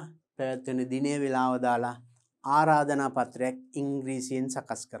දාලා පැවැත්වෙන දිනේ වේලාව දාලා ආරාධනා පත්‍රයක් ඉංග්‍රීසියෙන්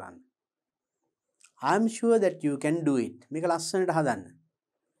සකස් කරන්න. I'm sure that you can do it. මේක ලස්සනට හදන්න.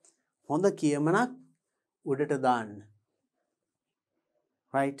 හොඳ කියමනක් උඩට දාන්න.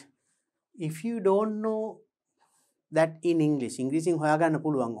 Right? If you don't know that in English, ඉංග්‍රීසියෙන් හොයාගන්න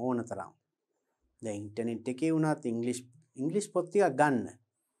පුළුවන් ඕන තරම්. දැන් ඉන්ටර්නෙට් එකේ වුණත් ඉංග්‍රීසි පොත් ටිකක් ගන්න.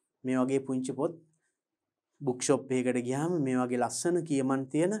 මේ වගේ පුංචි පොත් බුක් ෂොප් එකකට ගියාම මේ වගේ ලස්සන කියමන්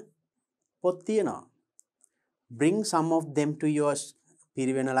තියෙන පොත් තියෙනවා. Bring some of them to your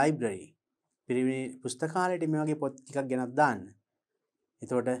Piriven library. Piriven පුස්තකාලයට මේ වගේ පොත් ටිකක් ගෙනත් දාන්න.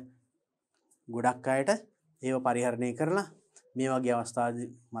 එතකොට ගොඩක් අයට ඒව පරිහරණය කරලා මේ වගේ අවස්ථාවේදී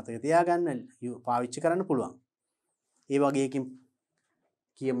මතක තියාගන්න පාවිච්චි කරන්න පුළුවන්. ඒ වගේ එකකින්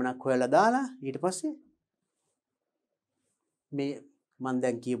කියමනක් හොයලා දාලා ඊට පස්සේ මේ මම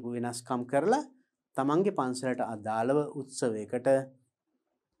දැන් කියපු වෙනස්කම් කරලා තමන්ගේ පන්සලට අදාළව උත්සවයකට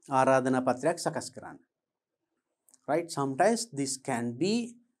ආරාධනා පත්‍රයක් සකස් කරන්න. Right? Sometimes this can be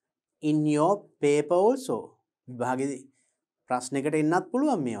in your paper also. විභාගයේ ප්‍රශ්නයකට එන්නත්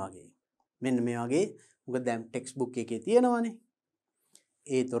පුළුවන් මේ වගේ. මෙන්න මේ වගේ මොකද දැන් ටෙක්ස්ට් බුක් එකේ තියෙනවනේ.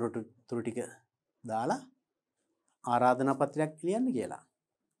 ඒ තොරතුරු ටික දාලා ආරාධනා පත්‍රයක් ලියන්න කියලා.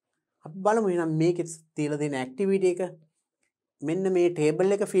 අපි බලමු එහෙනම් මේකේ තියලා තියෙන ඇක්ටිවිටි එක මෙන්න මේ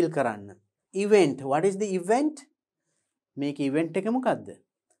ටේබල් එක ෆිල් කරන්න. Event. What is the event? මේක ඉවෙන්ට් එක මොකද්ද?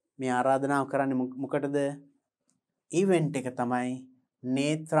 මේ ආරාධනාව කරන්නේ මොකටද? ඉවෙන්ට් එක තමයි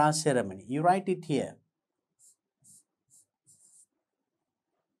නේත්‍රා ceremony. You write it here.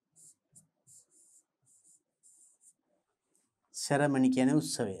 ceremony කියන්නේ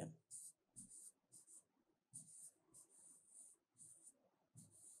උත්සවය.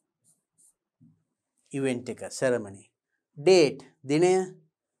 ඉවෙන්ට් එක ceremony. Date දිනය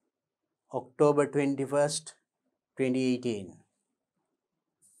October 21st, 2018.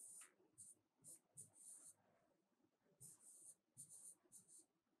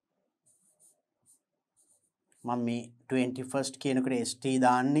 මම මේ 21st කියනකොට ST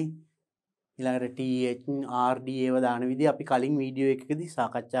දාන්නේ ඊළඟට TH RD ඒව දාන විදිහ අපි කලින් වීඩියෝ එකකදී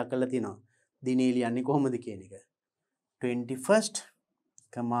සාකච්ඡා කරලා තියෙනවා. දිනේ ලියන්නේ කොහොමද කියන එක. 21st,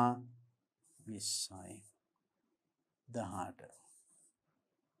 2018.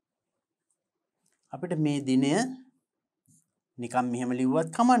 අපිට මේ දිනය නිකම් මෙහෙම ලිව්වත්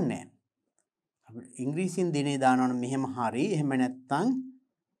කමක් නැහැ. අපිට ඉංග්‍රීසියෙන් දිනේ දානවනම් මෙහෙම හරි. එහෙම නැත්නම්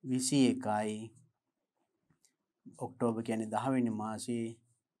 21යි ඔක්තෝබර් කියන්නේ 10 වෙනි මාසයේ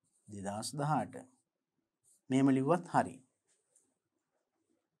 2018. මෙහෙම ලිව්වත් හරි.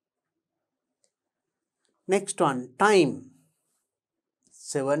 Next one, time.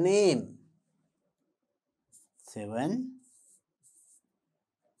 7 AM. 7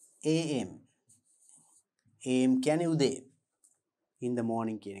 AM. AM කියන්නේ උදේ. In the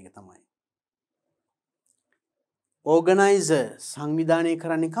morning කියන එක තමයි. Organizer සංවිධානය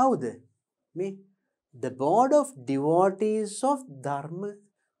කරන්නේ කවුද? මේ the board of devotees of Dharma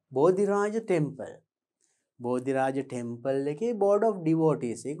Bodhiraja temple. Bodhiraja temple එකේ board of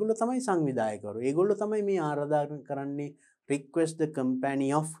devotees. ඒගොල්ලෝ තමයි සංවිධායකවරු. ඒගොල්ලෝ තමයි මේ ආරාධනා කරන්නේ request the company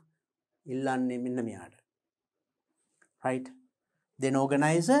of ඉල්ලන්නේ මෙන්න මෙයාට. Right? Then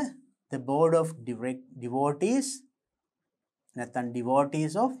organizer the board of devotees නැත්නම්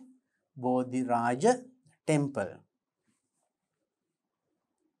devotees of Bodhiraja temple.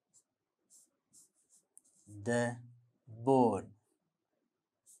 The board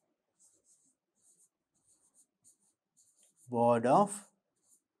of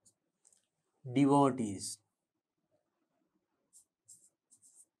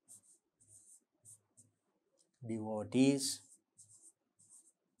devotees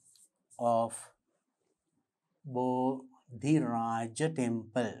of Bodhiraja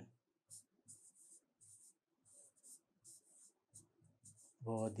temple.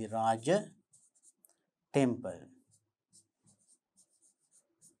 Bodhiraja temple.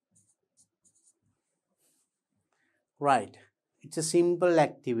 Right. It's a simple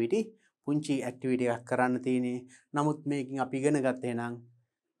activity. පුංචි activity එකක් කරන්න තියෙන්නේ. නමුත් මේකෙන් අපි ඉගෙන ගත්තේ නම්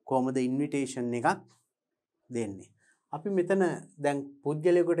කොහොමද invitation එකක් දෙන්නේ. අපි මෙතන දැන්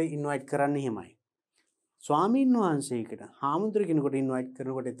පුද්ගලයෙකුට invite කරන්නේ එහෙමයි. ස්වාමීන් වහන්සේකට හාමුදුර කෙනෙකුට invite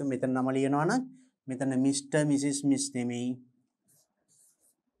කරනකොට මෙතන නම ලියනවා නම් මෙතන Mr. Mrs. Miss නෙමෙයි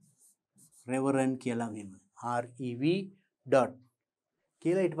reverend කියලා මෙහෙම REV dot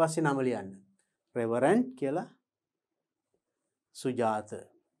කියලා ඊට පස්සේ නම ලියන්න. reverend කියලා සුජාත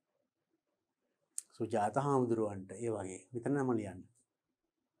හාමුදුරුවන්ට ඒ වගේ මෙතන නම ලියන්න.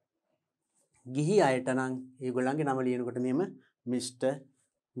 ගිහි අයට නම් ඒගොල්ලන්ගේ නම ලියනකොට මෙහෙම Mr.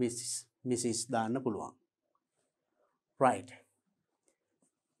 Mrs. දාන්න පුළුවන්. Right.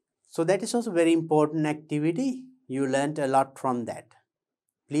 So that is also very important activity. You learned a lot from that.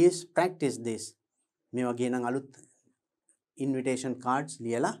 Please practice this. මේ වගේ නම් අලුත් invitation cards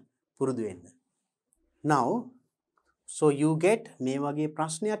ලියලා පුරුදු වෙන්න. Now, so you get මේ වගේ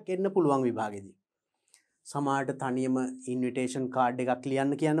ප්‍රශ්නයක් එන්න පුළුවන් විභාගෙදී. සමහරට තනියම invitation card එකක්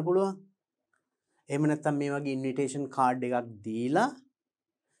ලියන්න කියන්න පුළුවන්. එහෙම නැත්නම් මේ වගේ invitation card එකක් දීලා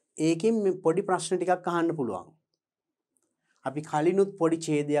ඒකෙන් පොඩි ප්‍රශ්න ටිකක් අහන්න පුළුවන්. අපි කලිනුත් පොඩි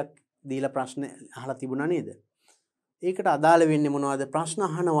ඡේදයක් දීලා ප්‍රශ්න අහලා තිබුණා නේද? ඒකට අදාළ වෙන්නේ මොනවද? ප්‍රශ්න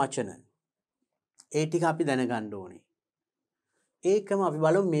අහන වචන. ඒ ටික අපි දැනගන්න ඕනේ. ඒකම අපි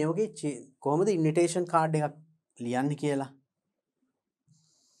බලමු මේ වගේ කොහොමද invitation card එකක් ලියන්නේ කියලා.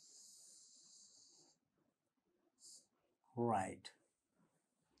 Right.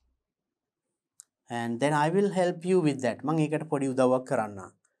 And then I will help you with that. මම ඒකට පොඩි උදව්වක්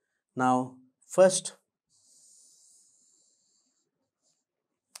කරන්න. Now first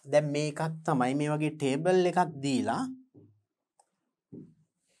දැන් මේකක් තමයි මේ වගේ ටේබල් එකක් දීලා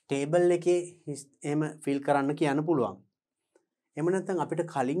ටේබල් එකේ එහෙම ෆිල් කරන්න කියන්න පුළුවන්. එහෙම නැත්නම් අපිට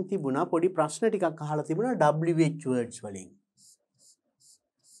කලින් තිබුණා පොඩි ප්‍රශ්න ටිකක් අහලා තිබුණා WH words වලින්.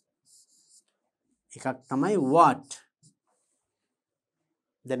 එකක් තමයි what.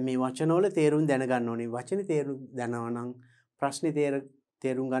 දැන් මේ වචන වල තේරුම් දැනගන්න ඕනේ. වචනේ තේරුම් දැනනවා නම් ප්‍රශ්නේ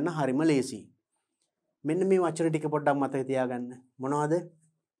තේරුම් ගන්න හරිම ලේසියි. මෙන්න මේ වචන ටික පොඩ්ඩක් මතක තියාගන්න. මොනවද?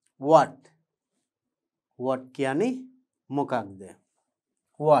 What. What කියන්නේ මොකක්ද?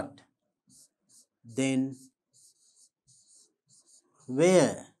 What. Then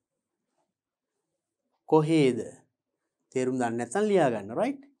where. කොහේද? තේරුම් දන්නේ නැත්නම් ලියා ගන්න.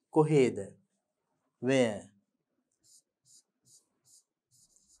 right? කොහේද? where.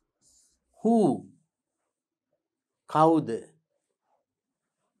 Who. කවුද?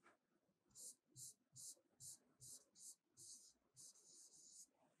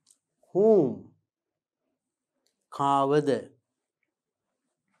 whom. කාවද?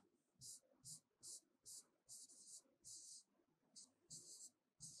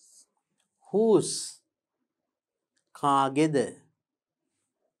 whose. කාගේද?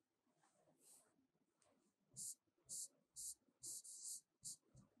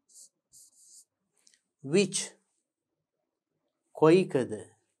 which.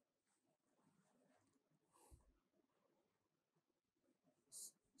 කොයිකද?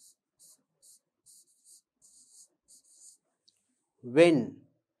 when.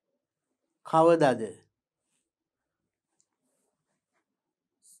 කවදද?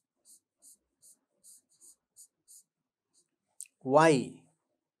 why.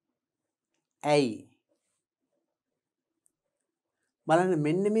 ඇයි? බලන්න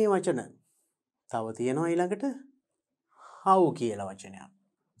මෙන්න මේ වචන. තව තියෙනවා ඊළඟට how කියලා වචනයක්.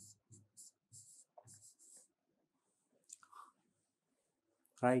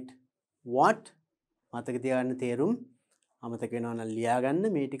 right. what. මතක තියාගන්න තේරුම් අමතක වෙනවා නම් ලියා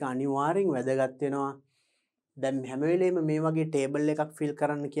ගන්න. මේ ටික අනිවාර්යෙන් වැදගත් වෙනවා. දැන් හැම වෙලේම මේ වගේ ටේබල් එකක් ෆිල්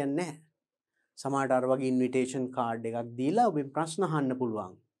කරන්න කියන්නේ නැහැ. සමහරට අර වගේ ඉන්විටේෂන් කාඩ් එකක් දීලා ඔබෙන් ප්‍රශ්න අහන්න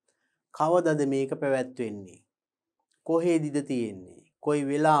පුළුවන්. කවදද මේක පැවැත්වෙන්නේ? කොහේදද තියෙන්නේ? කොයි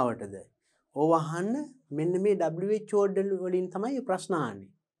වෙලාවටද? ඕව අහන්න මෙන්න මේ WH word වලින් තමයි ප්‍රශ්න අහන්නේ.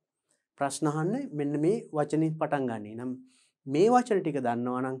 ප්‍රශ්න අහන්න මෙන්න මේ වචنين පටන් ගන්න. නම් මේ වචන ටික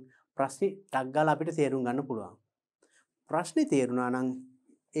දන්නවා නම් ප්‍රශ්නේ ටක් ගාලා අපිට තේරුම් ගන්න පුළුවන්. ප්‍රශ්නේ තේරුණා නම්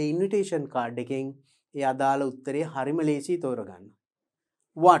ඒ ඉන්විටේෂන් කාඩ් එකෙන් ඒ අදාළ උත්තරේ හරිම ලේසියි තෝරගන්න.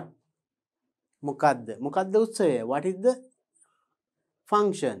 what. මොකද්ද? මොකද්ද උත්සවය? what is the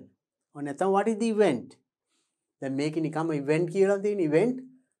function? or නැත්නම් what is the event? දැන් මේකේ නිකම්ම event කියලා තියෙන event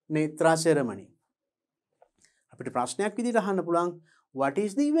නේත්‍රා ceremony. අපිට ප්‍රශ්නයක් විදිහට අහන්න පුළුවන් what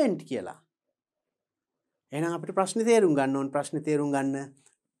is the event කියලා. එහෙනම් අපිට ප්‍රශ්නේ තේරුම් ගන්න ඕන. ප්‍රශ්නේ තේරුම් ගන්න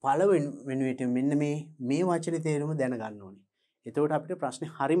පළවෙනිවට මෙන්න මේ වචනේ තේරුම දැනගන්න ඕනේ. එතකොට අපිට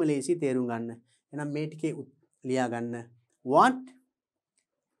ප්‍රශ්නේ හරිම ලේසි තේරුම් ගන්න. එහෙනම් මේ ටිකේ ලියා ගන්න what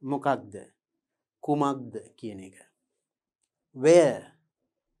මොකක්ද? කුමක්ද කියන එක. where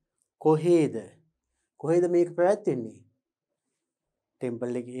කොහේද? කොහේද මේක පැවැත්වෙන්නේ?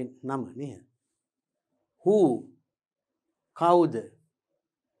 ටෙම්පල් එකේ නම නේද? who කවුද?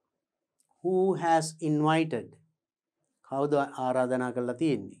 who has invited කවුද ආරාධනා කරලා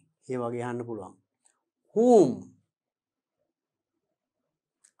තියෙන්නේ? ඒ වගේ අහන්න පුළුවන්. whom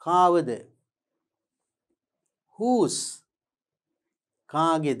කාවද? whose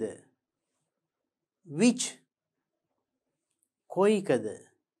කාගේද which කොයිකද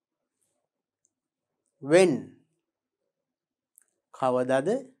when කවදාද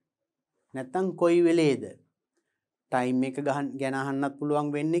නැත්නම් කොයි වෙලේද ටයිම් එක ගැන අහන්නත්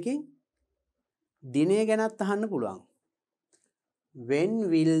පුළුවන් when එකෙන් දිනය ගැනත් අහන්න පුළුවන් when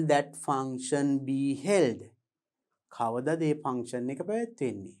will that function be held කවදාද A function එක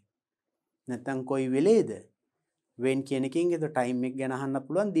පැවැත්වෙන්නේ නැත්නම් කොයි වෙලේද when කියන එකෙන් ඒක ටයිම් එක ගැන අහන්න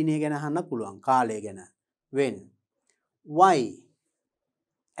පුළුවන් දිනය ගැන අහන්න පුළුවන් කාලය ගැන when why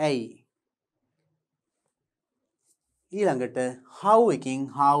ඇයි ඊළඟට how එකකින්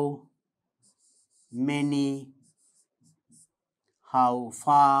how many how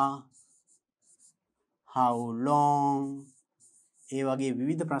far how long ඒ වගේ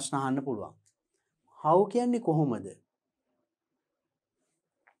විවිධ ප්‍රශ්න අහන්න පුළුවන් how කියන්නේ කොහොමද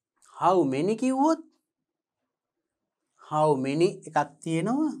how many කිව්වොත් how many එකක්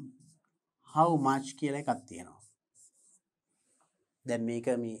තියෙනවා how much කියලා එකක් තියෙනවා දැන් මේක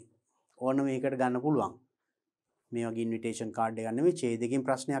මේ ඕන මේකට ගන්න පුළුවන් මේ වගේ ඉන්විටේෂන් කාඩ් එකක් නෙමෙයි ඡේදකින්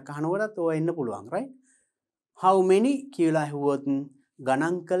ප්‍රශ්නයක් අහනකොටත් ඕවා එන්න පුළුවන් right how many කියලා අහුවොත්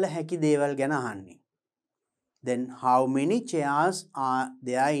ගණන් කළ හැකි දේවල් ගැන අහන්නේ then how many chairs are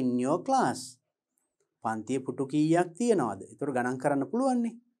there in your class පන්තියේ පුටු කීයක් තියෙනවද ඒතර ගණන් කරන්න පුළුවන්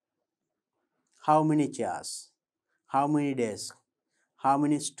නේ how many chairs how many desks how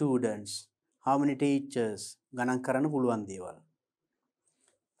many students how many teachers ගණන් කරන්න පුළුවන් දේවල්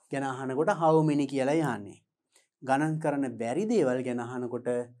ගැන අහනකොට how many කියලා යහන්නේ ගණන් කරන්න බැරි දේවල් ගැන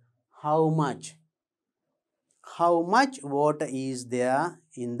අහනකොට how much water is there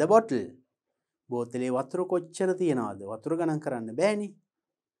in the bottle බෝතලේ වතුර කොච්චර තියෙනවද වතුර ගණන් කරන්න බෑනේ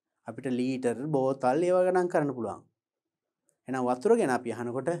අපිට ලීටර් බෝතල් ඒවා ගණන් කරන්න පුළුවන් එහෙනම් වතුර ගැන අපි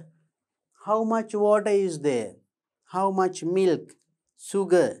අහනකොට how much water is there how much milk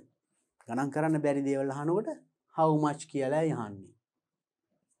sugar ගණන් කරන්න බැරි දේවල් අහනකොට how much කියලා යහන්නේ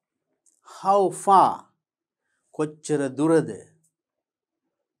how far කොච්චර දුරද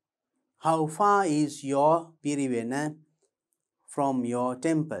how far is your Piriven from your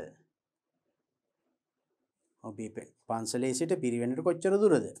temple ඔබේ පන්සලේ සිට පිරිවෙනට කොච්චර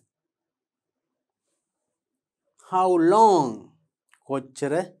දුරද how long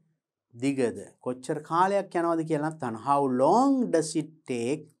කොච්චර දිගද කොච්චර කාලයක් යනවද කියලා නැත්නම් how long does it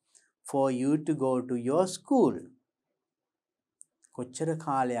take for you to go to your school කොච්චර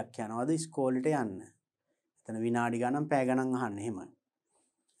කාලයක් යනවද ඉස්කෝලේට යන්න එතන විනාඩි ගණන් පැය ගණන් අහන්න එහෙම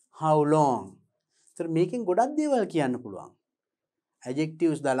how long ඒතර මේකෙන් ගොඩක් දේවල් කියන්න පුළුවන්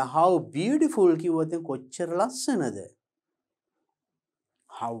adjectives දාලා how beautiful කිව්වොත් කොච්චර ලස්සනද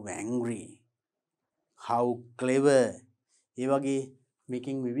how angry how clever ඒ වගේ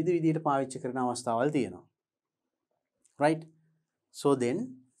මේකෙන් විවිධ විදිහට පාවිච්චි කරන අවස්ථාවල් තියෙනවා right so then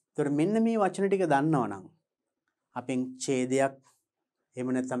ඒතර මෙන්න මේ වචන ටික දන්නවනම් අපෙන් ඡේදයක්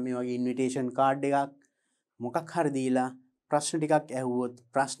එහෙම නැත්නම් මේ වගේ ඉන්විටේෂන් කාඩ් එකක් මොකක් හරි දීලා ප්‍රශ්න ටිකක් ඇහුවොත්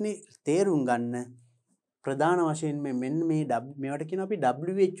ප්‍රශ්නේ තේරුම් ගන්න ප්‍රධාන වශයෙන් මෙන්න මේ මේවට කියන අපි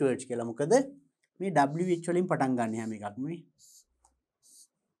WH words කියලා. මොකද මේ WH වලින් පටන් ගන්න හැම එකක්ම මේ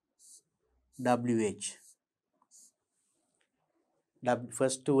WH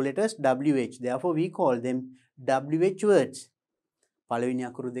first two letters WH therefore we call them WH words. පළවෙනි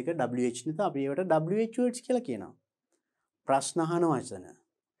අකුරු දෙක WH නිසා අපි ඒවට WH words කියලා කියනවා. ප්‍රශ්න අහන වචන.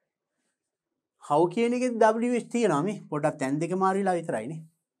 how කියන එකේ WH තියෙනවා මේ පොඩ්ඩක් තැන් දෙක මාරිලා විතරයිනේ.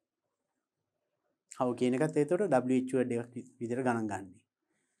 how කියන එකත් ඒතකොට WH word එකක් විදිහට ගණන් ගන්නනේ.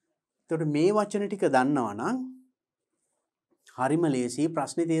 එතකොට මේ වචන ටික දන්නවා නම් හරිම ලේසි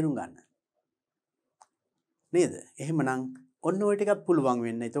ප්‍රශ්නේ තේරුම් ගන්න. නේද? එහෙමනම් ඔන්න ඔය ටිකක් පුළුවන්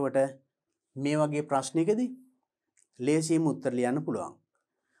වෙන්න. එතකොට මේ වගේ ප්‍රශ්නයකදී ලේසියෙන්ම උත්තර ලියන්න පුළුවන්.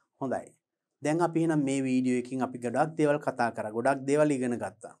 හොඳයි. දැන් අපි එහෙනම් මේ වීඩියෝ එකකින් අපි ගොඩක් දේවල් කතා කරා. ගොඩක් දේවල් ඉගෙන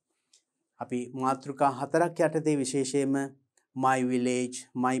ගත්තා. අපි මාතෘකා හතරක් යටතේ විශේෂයෙන්ම my village,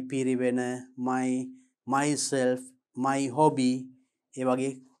 my Piriven, myself, my hobby ඒ වගේ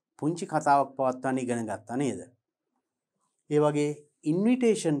පුංචි කතාවක් පවත්වන්න ඉගෙන ගත්තා නේද? ඒ වගේ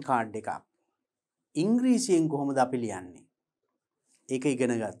invitation card එකක් ඉංග්‍රීසියෙන් කොහොමද අපි ලියන්නේ? ඒක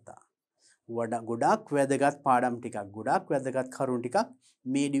ඉගෙන ගත්තා. ගොඩක් වැදගත් පාඩම් ටිකක්, ගොඩක් වැදගත් කරුණු ටිකක්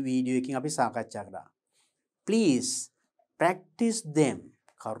මේ වීඩියෝ එකකින් අපි සාකච්ඡා කරා. Please practice them.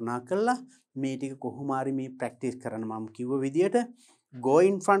 කරුණාකරලා මේ ටික කොහොම හරි මේ ප්‍රැක්ටිස් කරන්න මම කිව්ව විදියට go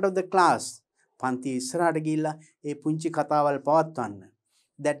in front of the class පන්ති ඉස්සරහට ගිහිල්ලා ඒ පුංචි කතාවල් පවත්වන්න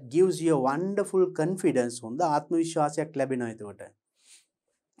that gives you a wonderful confidence හොඳ ආත්ම විශ්වාසයක් ලැබෙනවා එතකොට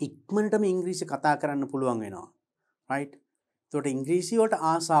ඉක්මනටම ඉංග්‍රීසි කතා කරන්න පුළුවන් වෙනවා right එතකොට ඉංග්‍රීසි වලට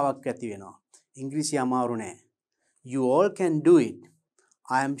ආසාවක් ඇති වෙනවා ඉංග්‍රීසි අමාරු නෑ You all can do it.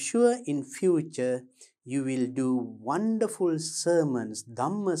 I am sure in future you will do wonderful sermons,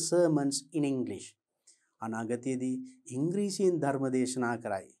 Dhamma sermons in English. අනාගතයේදී ඉංග්‍රීසියෙන් ධර්ම දේශනා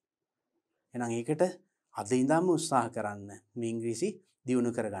කරයි. එහෙනම් ඒකට අද ඉඳන්ම උත්සාහ කරන්න මේ ඉංග්‍රීසි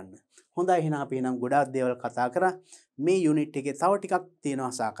දියුණු කරගන්න. හොඳයි එහෙනම් අපි නම් ගොඩාක් දේවල් කතා කරා. මේ යුනිට් එකේ තව ටිකක්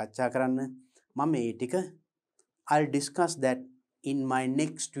තියෙනවා සාකච්ඡා කරන්න. මම මේ ටික I'll discuss that in my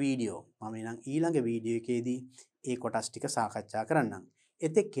next video. මම නම් ඊළඟ වීඩියෝ එකේදී ඒ කොටස් ටික සාකච්ඡා කරන්නම්.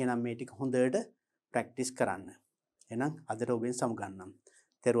 එතෙක් එහෙනම් මේ ටික හොඳට ප්‍රැක්ටිස් කරන්න. එහෙනම් අදට ඔබෙන් සමුගන්නම්.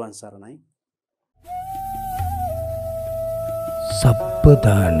 තෙරුවන් සරණයි.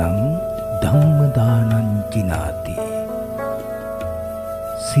 සප්පදානං ධම්මදානං ජිනාති.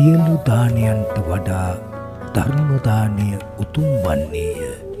 සියලු දානයන්ට වඩා ධර්මදානය උතුම් වන්නේය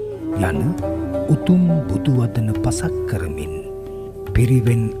යන උතුම් බුදු වදන පසක් කරමින්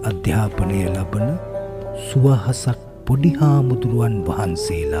පිරිවෙන් අධ්‍යාපනය ලබන සුවහසක් පොඩි හාමුදුරුවන්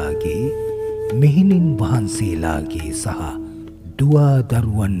වහන්සේලාගේ මෙහෙණින් වහන්සේලාගේ සහ දුවා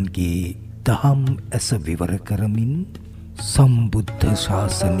දරුවන්ගේ දහම් ඇස විවර කරමින් සම්බුද්ධ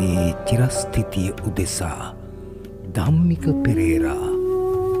ශාසනයේ චිරස්ථිතිය උදෙසා ධම්මික පෙරේරා,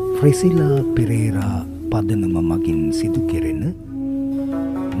 ෆ්‍රෙසිලා පෙරේරා පදනම මගින් සිදු කෙරෙන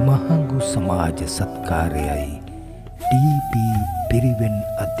මහඟු සමාජ සත්කාරයයි ඩී.පී. පිරිවෙන්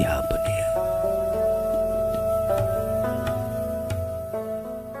අධ්‍යාපනය.